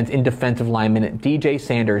defense in defensive lineman DJ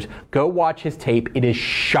Sanders. Go watch his tape. It is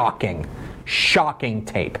shocking. Shocking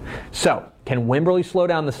tape. So, can Wimberley slow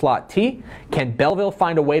down the slot T? Can Belleville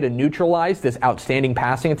find a way to neutralize this outstanding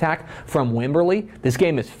passing attack from Wimberley? This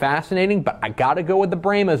game is fascinating, but I got to go with the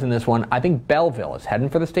Brahmas in this one. I think Belleville is heading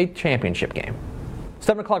for the state championship game.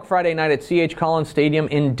 7 o'clock Friday night at C.H. Collins Stadium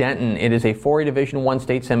in Denton. It is a 4A Division I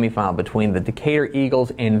state semifinal between the Decatur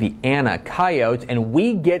Eagles and the Anna Coyotes, and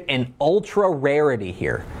we get an ultra rarity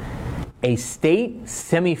here. A state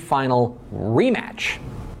semifinal rematch.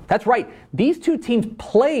 That's right, these two teams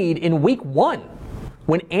played in week 1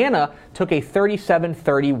 when Anna took a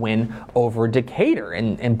 37-30 win over Decatur.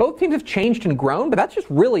 And both teams have changed and grown, but that's just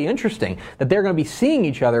really interesting that they're going to be seeing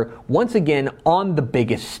each other once again on the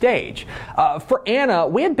biggest stage. For Anna,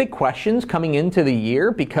 we had big questions coming into the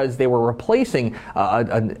year because they were replacing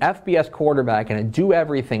an FBS quarterback and a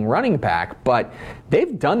do-everything running back, but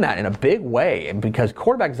they've done that in a big way, and because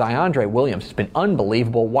quarterback Ziondre Williams has been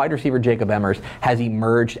unbelievable. Wide receiver Jacob Emmers has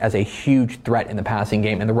emerged as a huge threat in the passing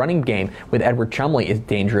game, and the running game with Edward Chumley is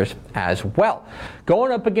dangerous as well.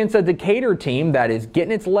 Going up against a Decatur team that is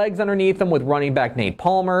getting its legs underneath them with running back Nate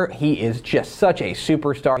Palmer. He is just such a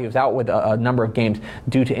superstar. He was out with a number of games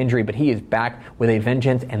due to injury, but he is back with a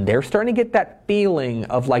vengeance, and they're starting to get that feeling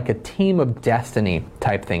of like a team of destiny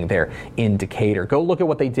type thing there in Decatur. Go look at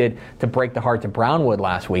what they did to break the hearts of Brownwood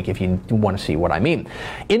last week if you want to see what I mean.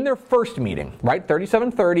 In their first meeting, right,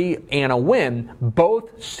 37-30 and a win,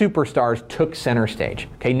 both superstars took center stage.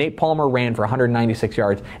 Okay, Nate Palmer ran for 196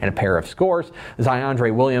 yards and a pair of scores.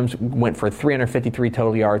 Ziondre Williams went for 353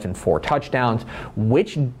 total yards and 4 touchdowns.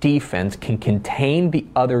 Which defense can contain the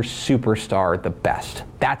other superstar the best?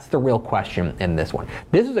 That's the real question in this one.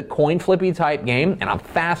 This is a coin flippy type game, and I'm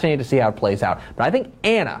fascinated to see how it plays out. But I think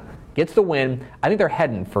Anna gets the win. I think they're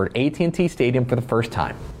heading for AT&T Stadium for the first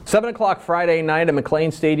time. 7 o'clock Friday night at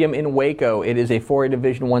McLean Stadium in Waco. It is a 4A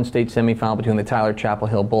Division I state semifinal between the Tyler Chapel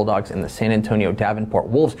Hill Bulldogs and the San Antonio Davenport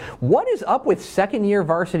Wolves. What is up with second-year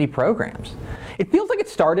varsity programs? It feels like it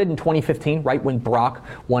started in 2015, right when Brock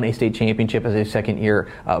won a state championship as a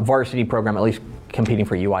second-year varsity program, at least competing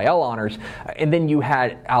for UIL honors. And then you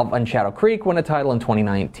had Alvin Shadow Creek win a title in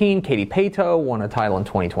 2019, Katy Pato won a title in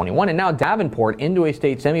 2021, and now Davenport into a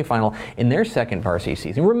state semifinal in their second varsity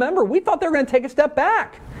season. Remember, we thought they were going to take a step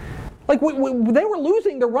back. Like, they were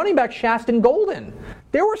losing their running back, Shaston Golden.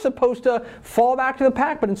 They were supposed to fall back to the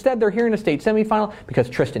pack, but instead they're here in a state semifinal because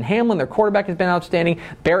Tristan Hamlin, their quarterback, has been outstanding.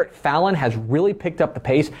 Barrett Fallon has really picked up the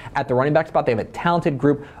pace at the running back spot. They have a talented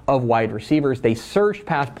group of wide receivers. They surged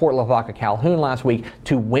past Port Lavaca Calhoun last week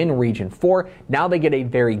to win Region 4. Now they get a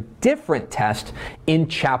very different test in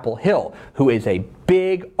Chapel Hill, who is a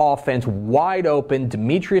big offense, wide open.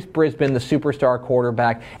 Demetrius Brisbane, the superstar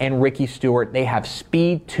quarterback, and Ricky Stewart. They have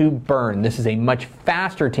speed to burn. This is a much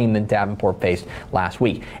faster team than Davenport faced last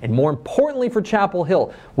week. And more importantly for Chapel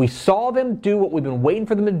Hill, we saw them do what we've been waiting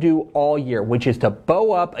for them to do all year, which is to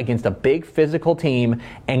bow up against a big physical team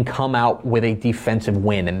and come out with a defensive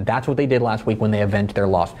win. And that's what they did last week when they avenged their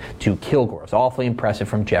loss to Kilgore. It's awfully impressive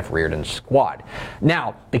from Jeff Reardon's squad.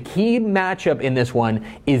 Now, the key matchup in this one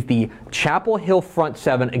is the Chapel Hill front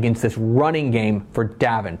seven against this running game for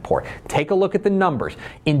Davenport. Take a look at the numbers.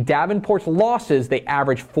 In Davenport's losses, they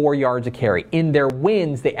average 4 yards a carry. In their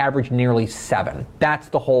wins, they average nearly 7. That's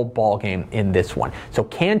the whole ball game in this one. So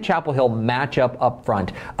can Chapel Hill match up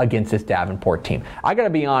front against this Davenport team? I got to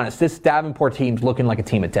be honest, this Davenport team's looking like a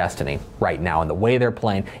team of destiny right now, and the way they're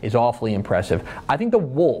playing is awfully impressive. I think the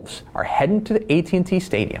Wolves are heading to the AT&T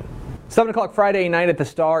Stadium. 7 o'clock Friday night at the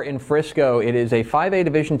Star in Frisco. It is a 5A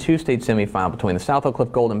Division II state semifinal between the South Oak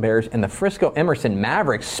Cliff Golden Bears and the Frisco Emerson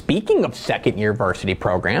Mavericks. Speaking of second-year varsity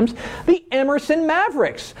programs, the Emerson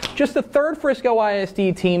Mavericks, just the third Frisco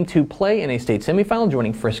ISD team to play in a state semifinal,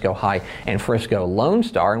 joining Frisco High and Frisco Lone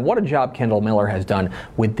Star. And what a job Kendall Miller has done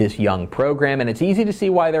with this young program. And it's easy to see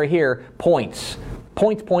why they're here. Points.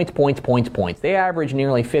 Points. They average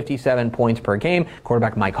nearly 57 points per game.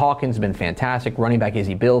 Quarterback Mike Hawkins has been fantastic. Running back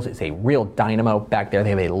Izzy Bills is a real dynamo back there. They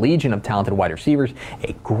have a legion of talented wide receivers,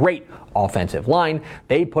 a great offensive line.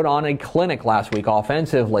 They put on a clinic last week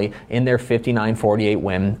offensively in their 59-48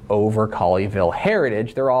 win over Colleyville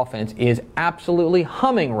Heritage. Their offense is absolutely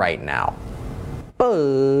humming right now.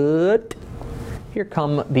 But here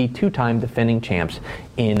come the two-time defending champs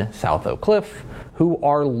in South Oak Cliff, who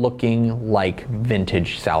are looking like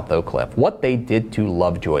vintage South Oak Cliff. What they did to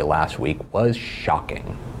Lovejoy last week was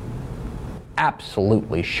shocking.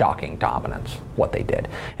 Absolutely shocking dominance, what they did.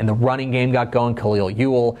 And the running game got going. Khalil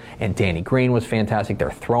Ewell and Danny Green was fantastic.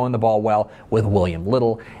 They're throwing the ball well with William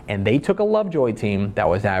Little. And they took a Lovejoy team that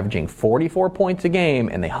was averaging 44 points a game,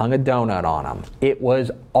 and they hung a donut on them. It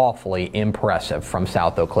was awfully impressive from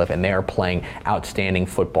South Oak Cliff, and they are playing outstanding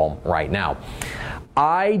football right now.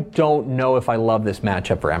 I don't know if I love this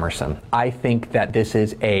matchup for Emerson. I think that this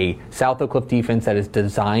is a South Oak Cliff defense that is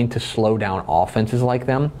designed to slow down offenses like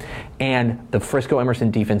them. And the Frisco Emerson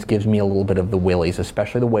defense gives me a little bit of the willies,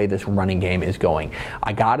 especially the way this running game is going.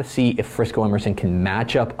 I got to see if Frisco Emerson can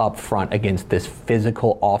match up front against this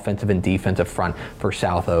physical offensive and defensive front for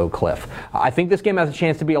South Oak Cliff. I think this game has a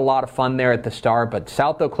chance to be a lot of fun there at the start, but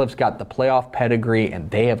South Oak Cliff's got the playoff pedigree, and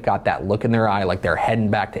they have got that look in their eye like they're heading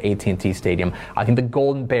back to AT&T Stadium. I think the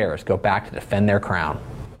Golden Bears go back to defend their crown.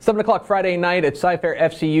 7 o'clock Friday night at Cy-Fair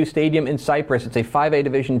FCU Stadium in Cypress. It's a 5A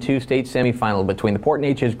Division II state semifinal between the Port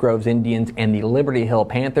Neches Groves Indians and the Liberty Hill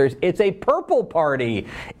Panthers. It's a purple party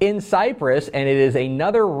in Cypress, and it is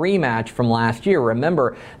another rematch from last year.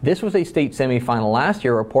 Remember, this was a state semifinal last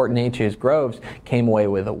year where Port Neches Groves came away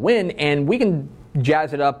with a win, and we can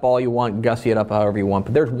jazz it up all you want, gussy it up however you want,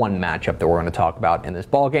 but there's one matchup that we're going to talk about in this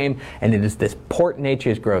ball game, and it is this Port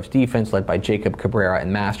Neches Groves defense led by Jacob Cabrera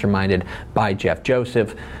and masterminded by Jeff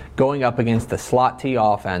Joseph, going up against the slot T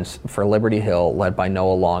offense for Liberty Hill led by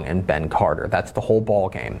Noah Long and Ben Carter. That's the whole ball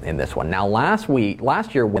game in this one. Now last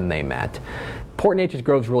year when they met, Port Neches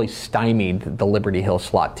Groves really stymied the Liberty Hill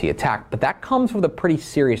slot T attack, but that comes with a pretty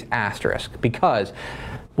serious asterisk because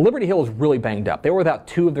Liberty Hill is really banged up. They were without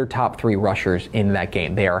two of their top three rushers in that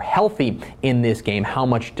game. They are healthy in this game. How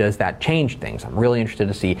much does that change things? I'm really interested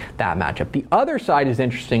to see that matchup. The other side is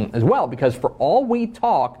interesting as well because for all we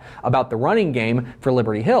talk about the running game for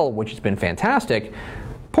Liberty Hill, which has been fantastic,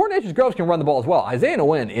 Port Neches Groves can run the ball as well. Isaiah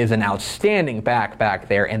Nguyen is an outstanding back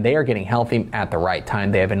there, and they are getting healthy at the right time.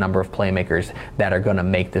 They have a number of playmakers that are going to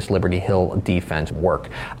make this Liberty Hill defense work.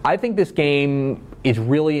 I think this game is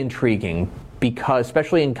really intriguing because,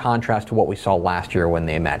 especially in contrast to what we saw last year when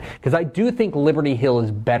they met, because I do think Liberty Hill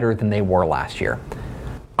is better than they were last year.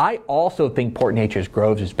 I also think Port Neches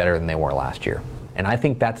Groves is better than they were last year, and I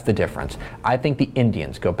think that's the difference. I think the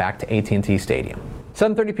Indians go back to AT&T Stadium.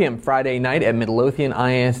 7:30 p.m. Friday night at Midlothian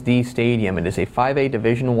ISD Stadium. It is a 5A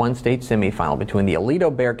Division I state semifinal between the Aledo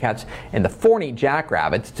Bearcats and the Forney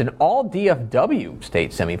Jackrabbits. It's an all-DFW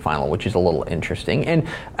state semifinal, which is a little interesting. And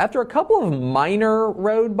after a couple of minor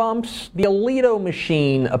road bumps, the Aledo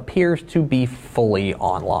machine appears to be fully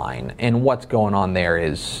online. And what's going on there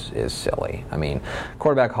is silly. I mean,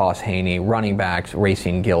 quarterback Hoss Haney, running backs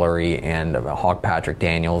Racine Guillory and Hawk Patrick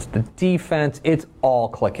Daniels. The defense, it's all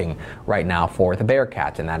clicking right now for the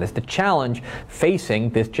Bearcats, and that is the challenge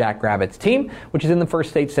facing this Jackrabbits team, which is in the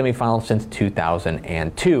first state semifinal since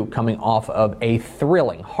 2002, coming off of a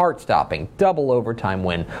thrilling, heart-stopping, double overtime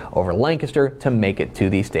win over Lancaster to make it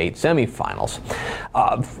to the state semifinals.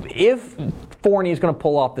 If Forney is going to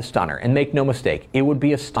pull off the stunner, and make no mistake, it would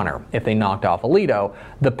be a stunner if they knocked off Aledo,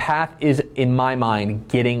 the path is, in my mind,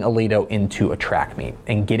 getting Aledo into a track meet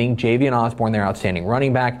and getting Javian Osborne, their outstanding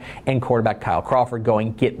running back, and quarterback Kyle Crawford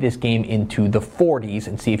going, get this game into the 40s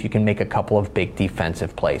and see if you can make a couple of big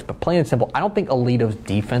defensive plays. But plain and simple, I don't think Aledo's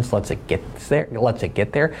defense lets it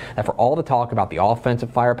get there. And for all the talk about the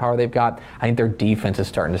offensive firepower they've got, I think their defense is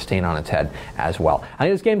starting to stand on its head as well. I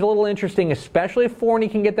think this game's a little interesting, especially if Forney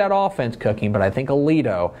can get that offense cooking, but I think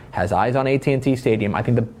Aledo has eyes on AT&T Stadium. I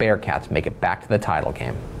think the Bearcats make it back to the title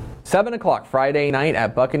game. 7 o'clock Friday night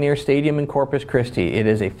at Buccaneer Stadium in Corpus Christi. It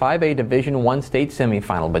is a 5A Division I state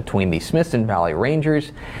semifinal between the Smithson Valley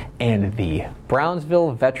Rangers and the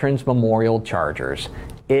Brownsville Veterans Memorial Chargers.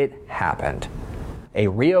 It happened. A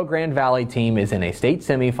Rio Grande Valley team is in a state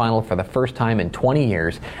semifinal for the first time in 20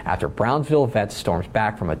 years after Brownsville Vets storms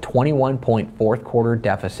back from a 21-point fourth quarter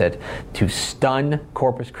deficit to stun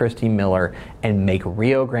Corpus Christi Miller and make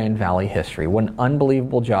Rio Grande Valley history. What an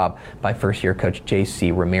unbelievable job by first-year coach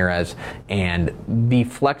J.C. Ramirez. And the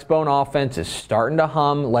flexbone offense is starting to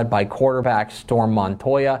hum, led by quarterback Storm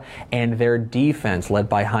Montoya, and their defense, led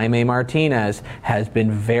by Jaime Martinez, has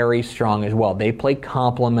been very strong as well. They play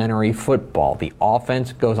complementary football. The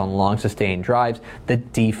offense goes on long, sustained drives. The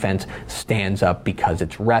defense stands up because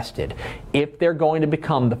it's rested. If they're going to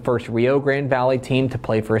become the first Rio Grande Valley team to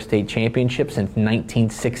play for a state championship since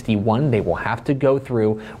 1961, they will have to go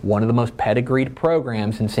through one of the most pedigreed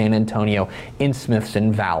programs in San Antonio in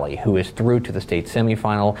Smithson Valley, who is through to the state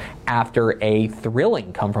semifinal after a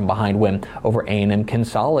thrilling come-from-behind win over A&M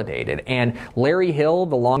Consolidated. And Larry Hill,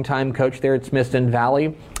 the longtime coach there at Smithson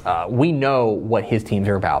Valley, we know what his teams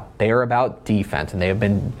are about. They are about defense, and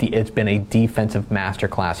it's been a defensive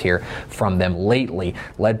masterclass here from them lately,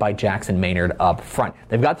 led by Jackson Maynard up front.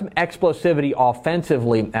 They've got some explosivity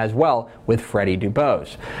offensively as well with Freddie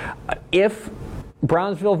Dubose. If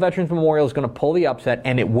Brownsville Veterans Memorial is going to pull the upset,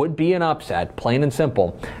 and it would be an upset, plain and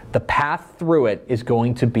simple, the path through it is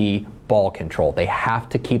going to be ball control. They have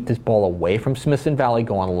to keep this ball away from Smithson Valley,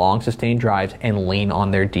 go on long, sustained drives, and lean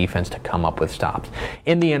on their defense to come up with stops.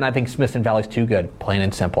 In the end, I think Smithson Valley's too good, plain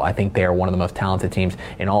and simple. I think they are one of the most talented teams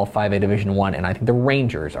in all of 5A Division I, and I think the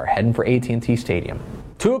Rangers are heading for AT&T Stadium.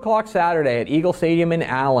 2 o'clock Saturday at Eagle Stadium in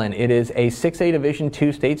Allen. It is a 6A Division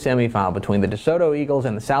II state semifinal between the DeSoto Eagles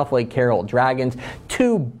and the South Lake Carroll Dragons.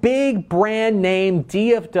 Two big brand name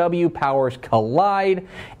DFW powers collide,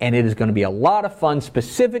 and it is going to be a lot of fun,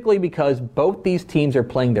 specifically because both these teams are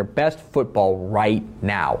playing their best football right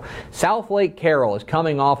now. South Lake Carroll is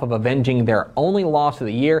coming off of avenging their only loss of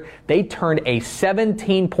the year. They turned a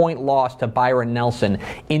 17-point loss to Byron Nelson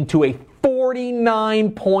into a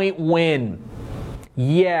 49-point win.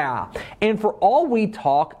 Yeah, and for all we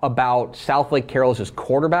talk about South Lake Carroll's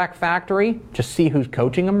quarterback factory, just see who's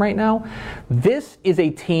coaching them right now, this is a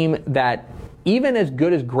team that, even as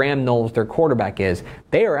good as Graham Knowles, their quarterback, is,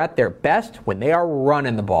 they are at their best when they are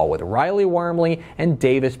running the ball with Riley Wormley and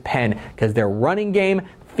Davis Penn, because their running game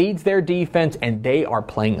feeds their defense, and they are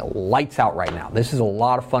playing lights out right now. This is a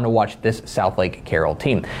lot of fun to watch this South Lake Carroll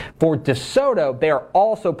team. For DeSoto, they are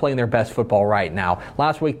also playing their best football right now.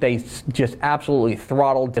 Last week, they just absolutely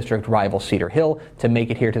throttled district rival Cedar Hill to make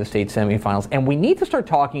it here to the state semifinals. And we need to start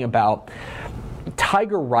talking about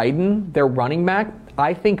Tiger Ryden, their running back,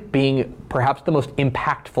 I think being perhaps the most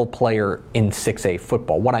impactful player in 6A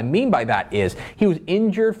football. What I mean by that is he was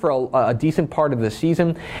injured for a decent part of the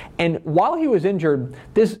season, and while he was injured,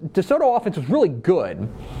 this DeSoto offense was really good.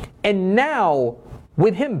 And now,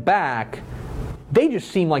 with him back, they just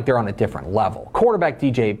seem like they're on a different level. Quarterback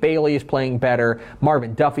DJ Bailey is playing better.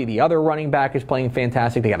 Marvin Duffy, the other running back, is playing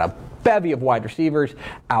fantastic. They got a bevy of wide receivers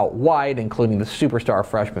out wide, including the superstar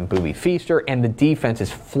freshman Boobie Feaster, and the defense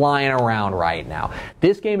is flying around right now.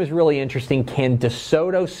 This game is really interesting. Can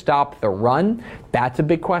DeSoto stop the run? That's a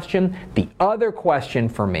big question. The other question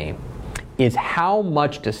for me is, how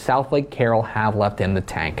much does South Lake Carroll have left in the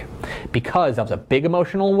tank? Because that was a big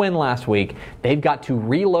emotional win last week. They've got to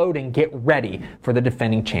reload and get ready for the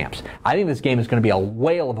defending champs. I think this game is going to be a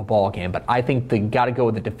whale of a ball game, but I think they got to go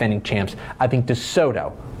with the defending champs. I think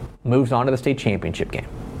DeSoto moves on to the state championship game.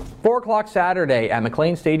 4 o'clock Saturday at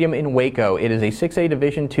McLean Stadium in Waco. It is a 6A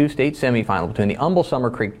Division II state semifinal between the Humble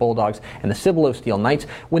Summer Creek Bulldogs and the Cibolo Steel Knights.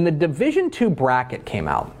 When the Division II bracket came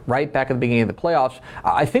out, right back at the beginning of the playoffs,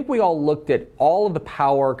 I think we all looked at all of the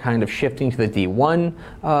power kind of shifting to the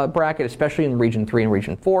D1 bracket, especially in Region 3 and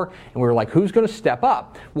Region 4, and we were like, who's going to step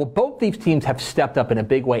up? Well, both these teams have stepped up in a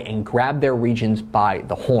big way and grabbed their regions by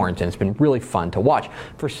the horns, and it's been really fun to watch.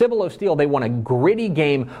 For Cibolo Steel, they won a gritty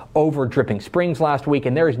game over Dripping Springs last week,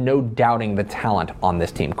 and there is no doubting the talent on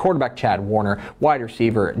this team. Quarterback Chad Warner, wide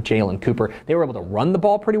receiver Jalen Cooper. They were able to run the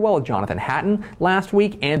ball pretty well with Jonathan Hatton last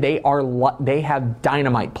week, and they have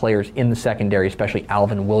dynamite players in the secondary, especially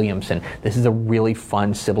Alvin Williamson. This is a really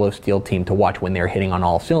fun Cibolo Steel team to watch when they're hitting on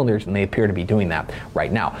all cylinders, and they appear to be doing that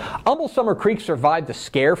right now. Humble Summer Creek survived the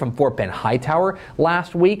scare from Fort Bend Hightower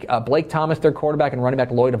last week. Blake Thomas, their quarterback, and running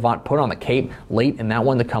back Lloyd Avant put on the cape late in that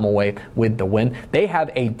one to come away with the win. They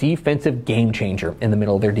have a defensive game changer in the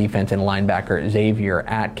middle of their defense and linebacker Xavier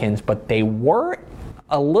Atkins, but they were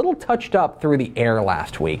a little touched up through the air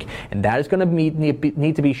last week, and that is going to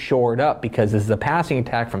need to be shored up, because this is a passing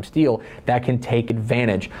attack from Steele that can take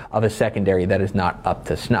advantage of a secondary that is not up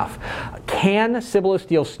to snuff. Can Cibolo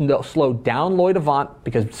Steele slow down Lloyd Avant,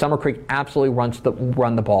 because Summer Creek absolutely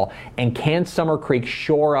run the ball, and can Summer Creek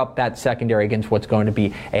shore up that secondary against what's going to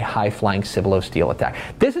be a high-flying Cibolo Steele attack?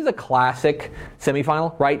 This is a classic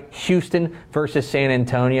semifinal, right? Houston versus San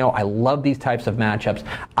Antonio. I love these types of matchups.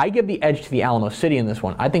 I give the edge to the Alamo City in this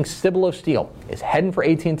one. I think Cibolo Steele is heading for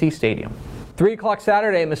AT&T Stadium. 3 o'clock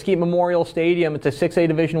Saturday at Mesquite Memorial Stadium. It's a 6A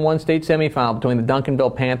Division I state semifinal between the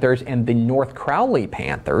Duncanville Panthers and the North Crowley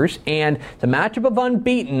Panthers. And it's a matchup of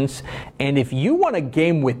unbeatens. And if you want a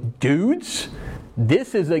game with dudes,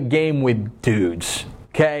 this is a game with dudes.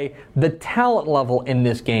 Okay, the talent level in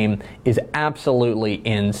this game is absolutely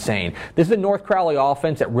insane. This is a North Crowley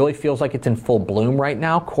offense that really feels like it's in full bloom right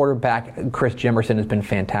now. Quarterback Chris Jimerson has been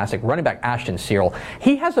fantastic. Running back Ashton Searle,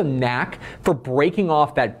 he has a knack for breaking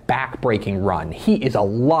off that back-breaking run. He is a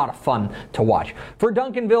lot of fun to watch. For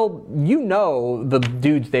Duncanville, you know the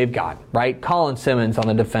dudes they've got, right? Colin Simmons on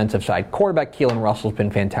the defensive side. Quarterback Keelan Russell's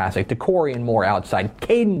been fantastic. DeCorian Moore outside.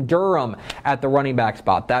 Caden Durham at the running back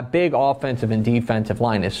spot. That big offensive and defensive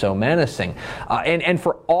line is so menacing. And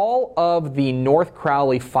for all of the North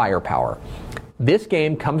Crowley firepower, this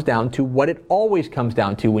game comes down to what it always comes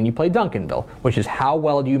down to when you play Duncanville, which is how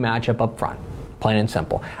well do you match up front. Plain and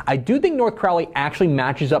simple. I do think North Crowley actually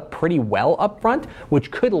matches up pretty well up front, which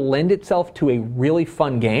could lend itself to a really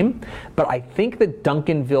fun game. But I think that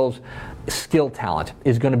Duncanville's skill talent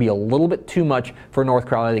is going to be a little bit too much for North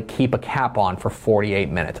Crowley to keep a cap on for 48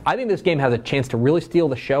 minutes. I think this game has a chance to really steal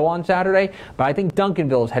the show on Saturday, but I think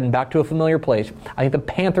Duncanville is heading back to a familiar place. I think the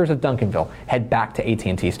Panthers of Duncanville head back to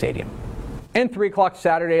AT&T Stadium. And 3 o'clock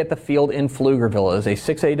Saturday at the field in Pflugerville is a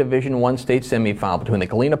 6A Division I state semifinal between the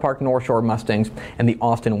Galena Park North Shore Mustangs and the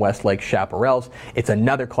Austin Westlake Chaparrals. It's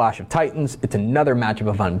another clash of titans. It's another matchup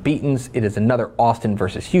of unbeatens. It is another Austin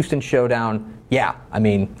versus Houston showdown. Yeah, I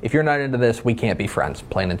mean, if you're not into this, we can't be friends,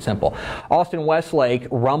 plain and simple. Austin Westlake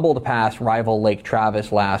rumbled past rival Lake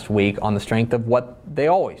Travis last week on the strength of what they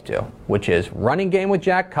always do, which is running game with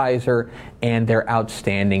Jack Kaiser and their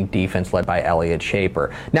outstanding defense led by Elliot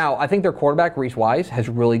Shaper. Now, I think their quarterback, Reese Wise, has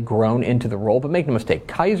really grown into the role, but make no mistake,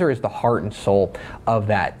 Kaiser is the heart and soul of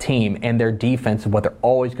that team, and their defense is what they're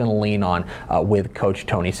always going to lean on with Coach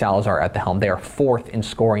Tony Salazar at the helm. They are fourth in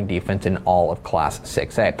scoring defense in all of Class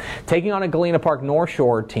 6A. Taking on a Galena Park North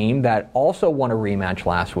Shore team that also won a rematch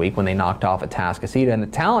last week when they knocked off Atascocita, and the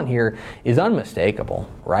talent here is unmistakable,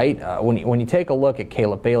 right? When you take a look at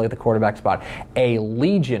Caleb Bailey at the quarterback spot, a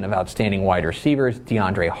legion of outstanding wide receivers,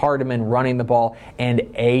 DeAndre Hardiman running the ball, and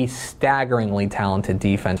a staggeringly talented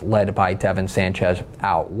defense led by Devin Sanchez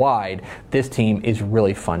out wide. This team is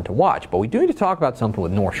really fun to watch. But we do need to talk about something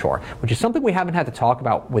with North Shore, which is something we haven't had to talk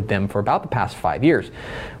about with them for about the past 5 years,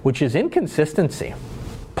 which is inconsistency.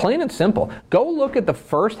 Plain and simple. Go look at the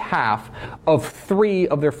first half of 3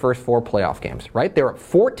 of their first 4 playoff games, right? They were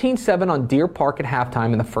 14-7 on Deer Park at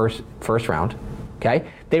halftime in the first round, okay?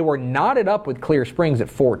 They were knotted up with Clear Springs at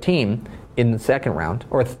 14 in the second round,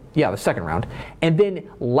 the second round. And then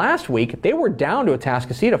last week, they were down to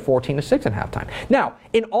Atascocita 14-6 at halftime. Now,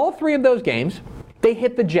 in all 3 of those games, they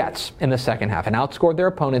hit the Jets in the second half and outscored their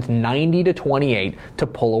opponents 90-28 to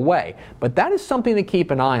pull away. But that is something to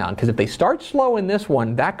keep an eye on, because if they start slow in this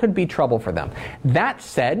one, that could be trouble for them. That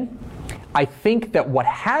said, I think that what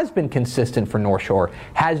has been consistent for North Shore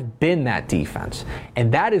has been that defense. And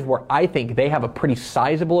that is where I think they have a pretty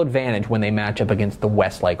sizable advantage when they match up against the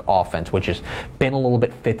Westlake offense, which has been a little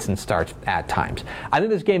bit fits and starts at times. I think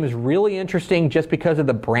this game is really interesting just because of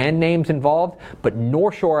the brand names involved, but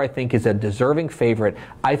North Shore I think is a deserving favorite.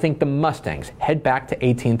 I think the Mustangs head back to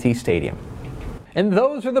AT&T Stadium. And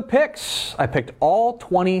those are the picks. I picked all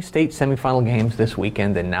 20 state semifinal games this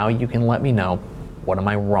weekend, and now you can let me know, what am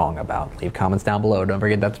I wrong about? Leave comments down below. Don't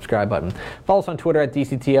forget that subscribe button. Follow us on Twitter at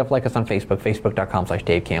DCTF. Like us on Facebook,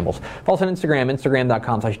 facebook.com/Dave Campbell's. Follow us on Instagram,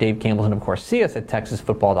 instagram.com/Dave Campbell's. And of course, see us at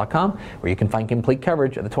TexasFootball.com, where you can find complete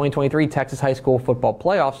coverage of the 2023 Texas High School Football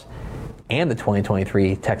Playoffs and the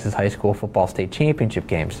 2023 Texas High School Football State Championship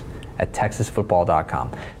games at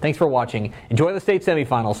TexasFootball.com. Thanks for watching. Enjoy the state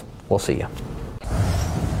semifinals. We'll see you.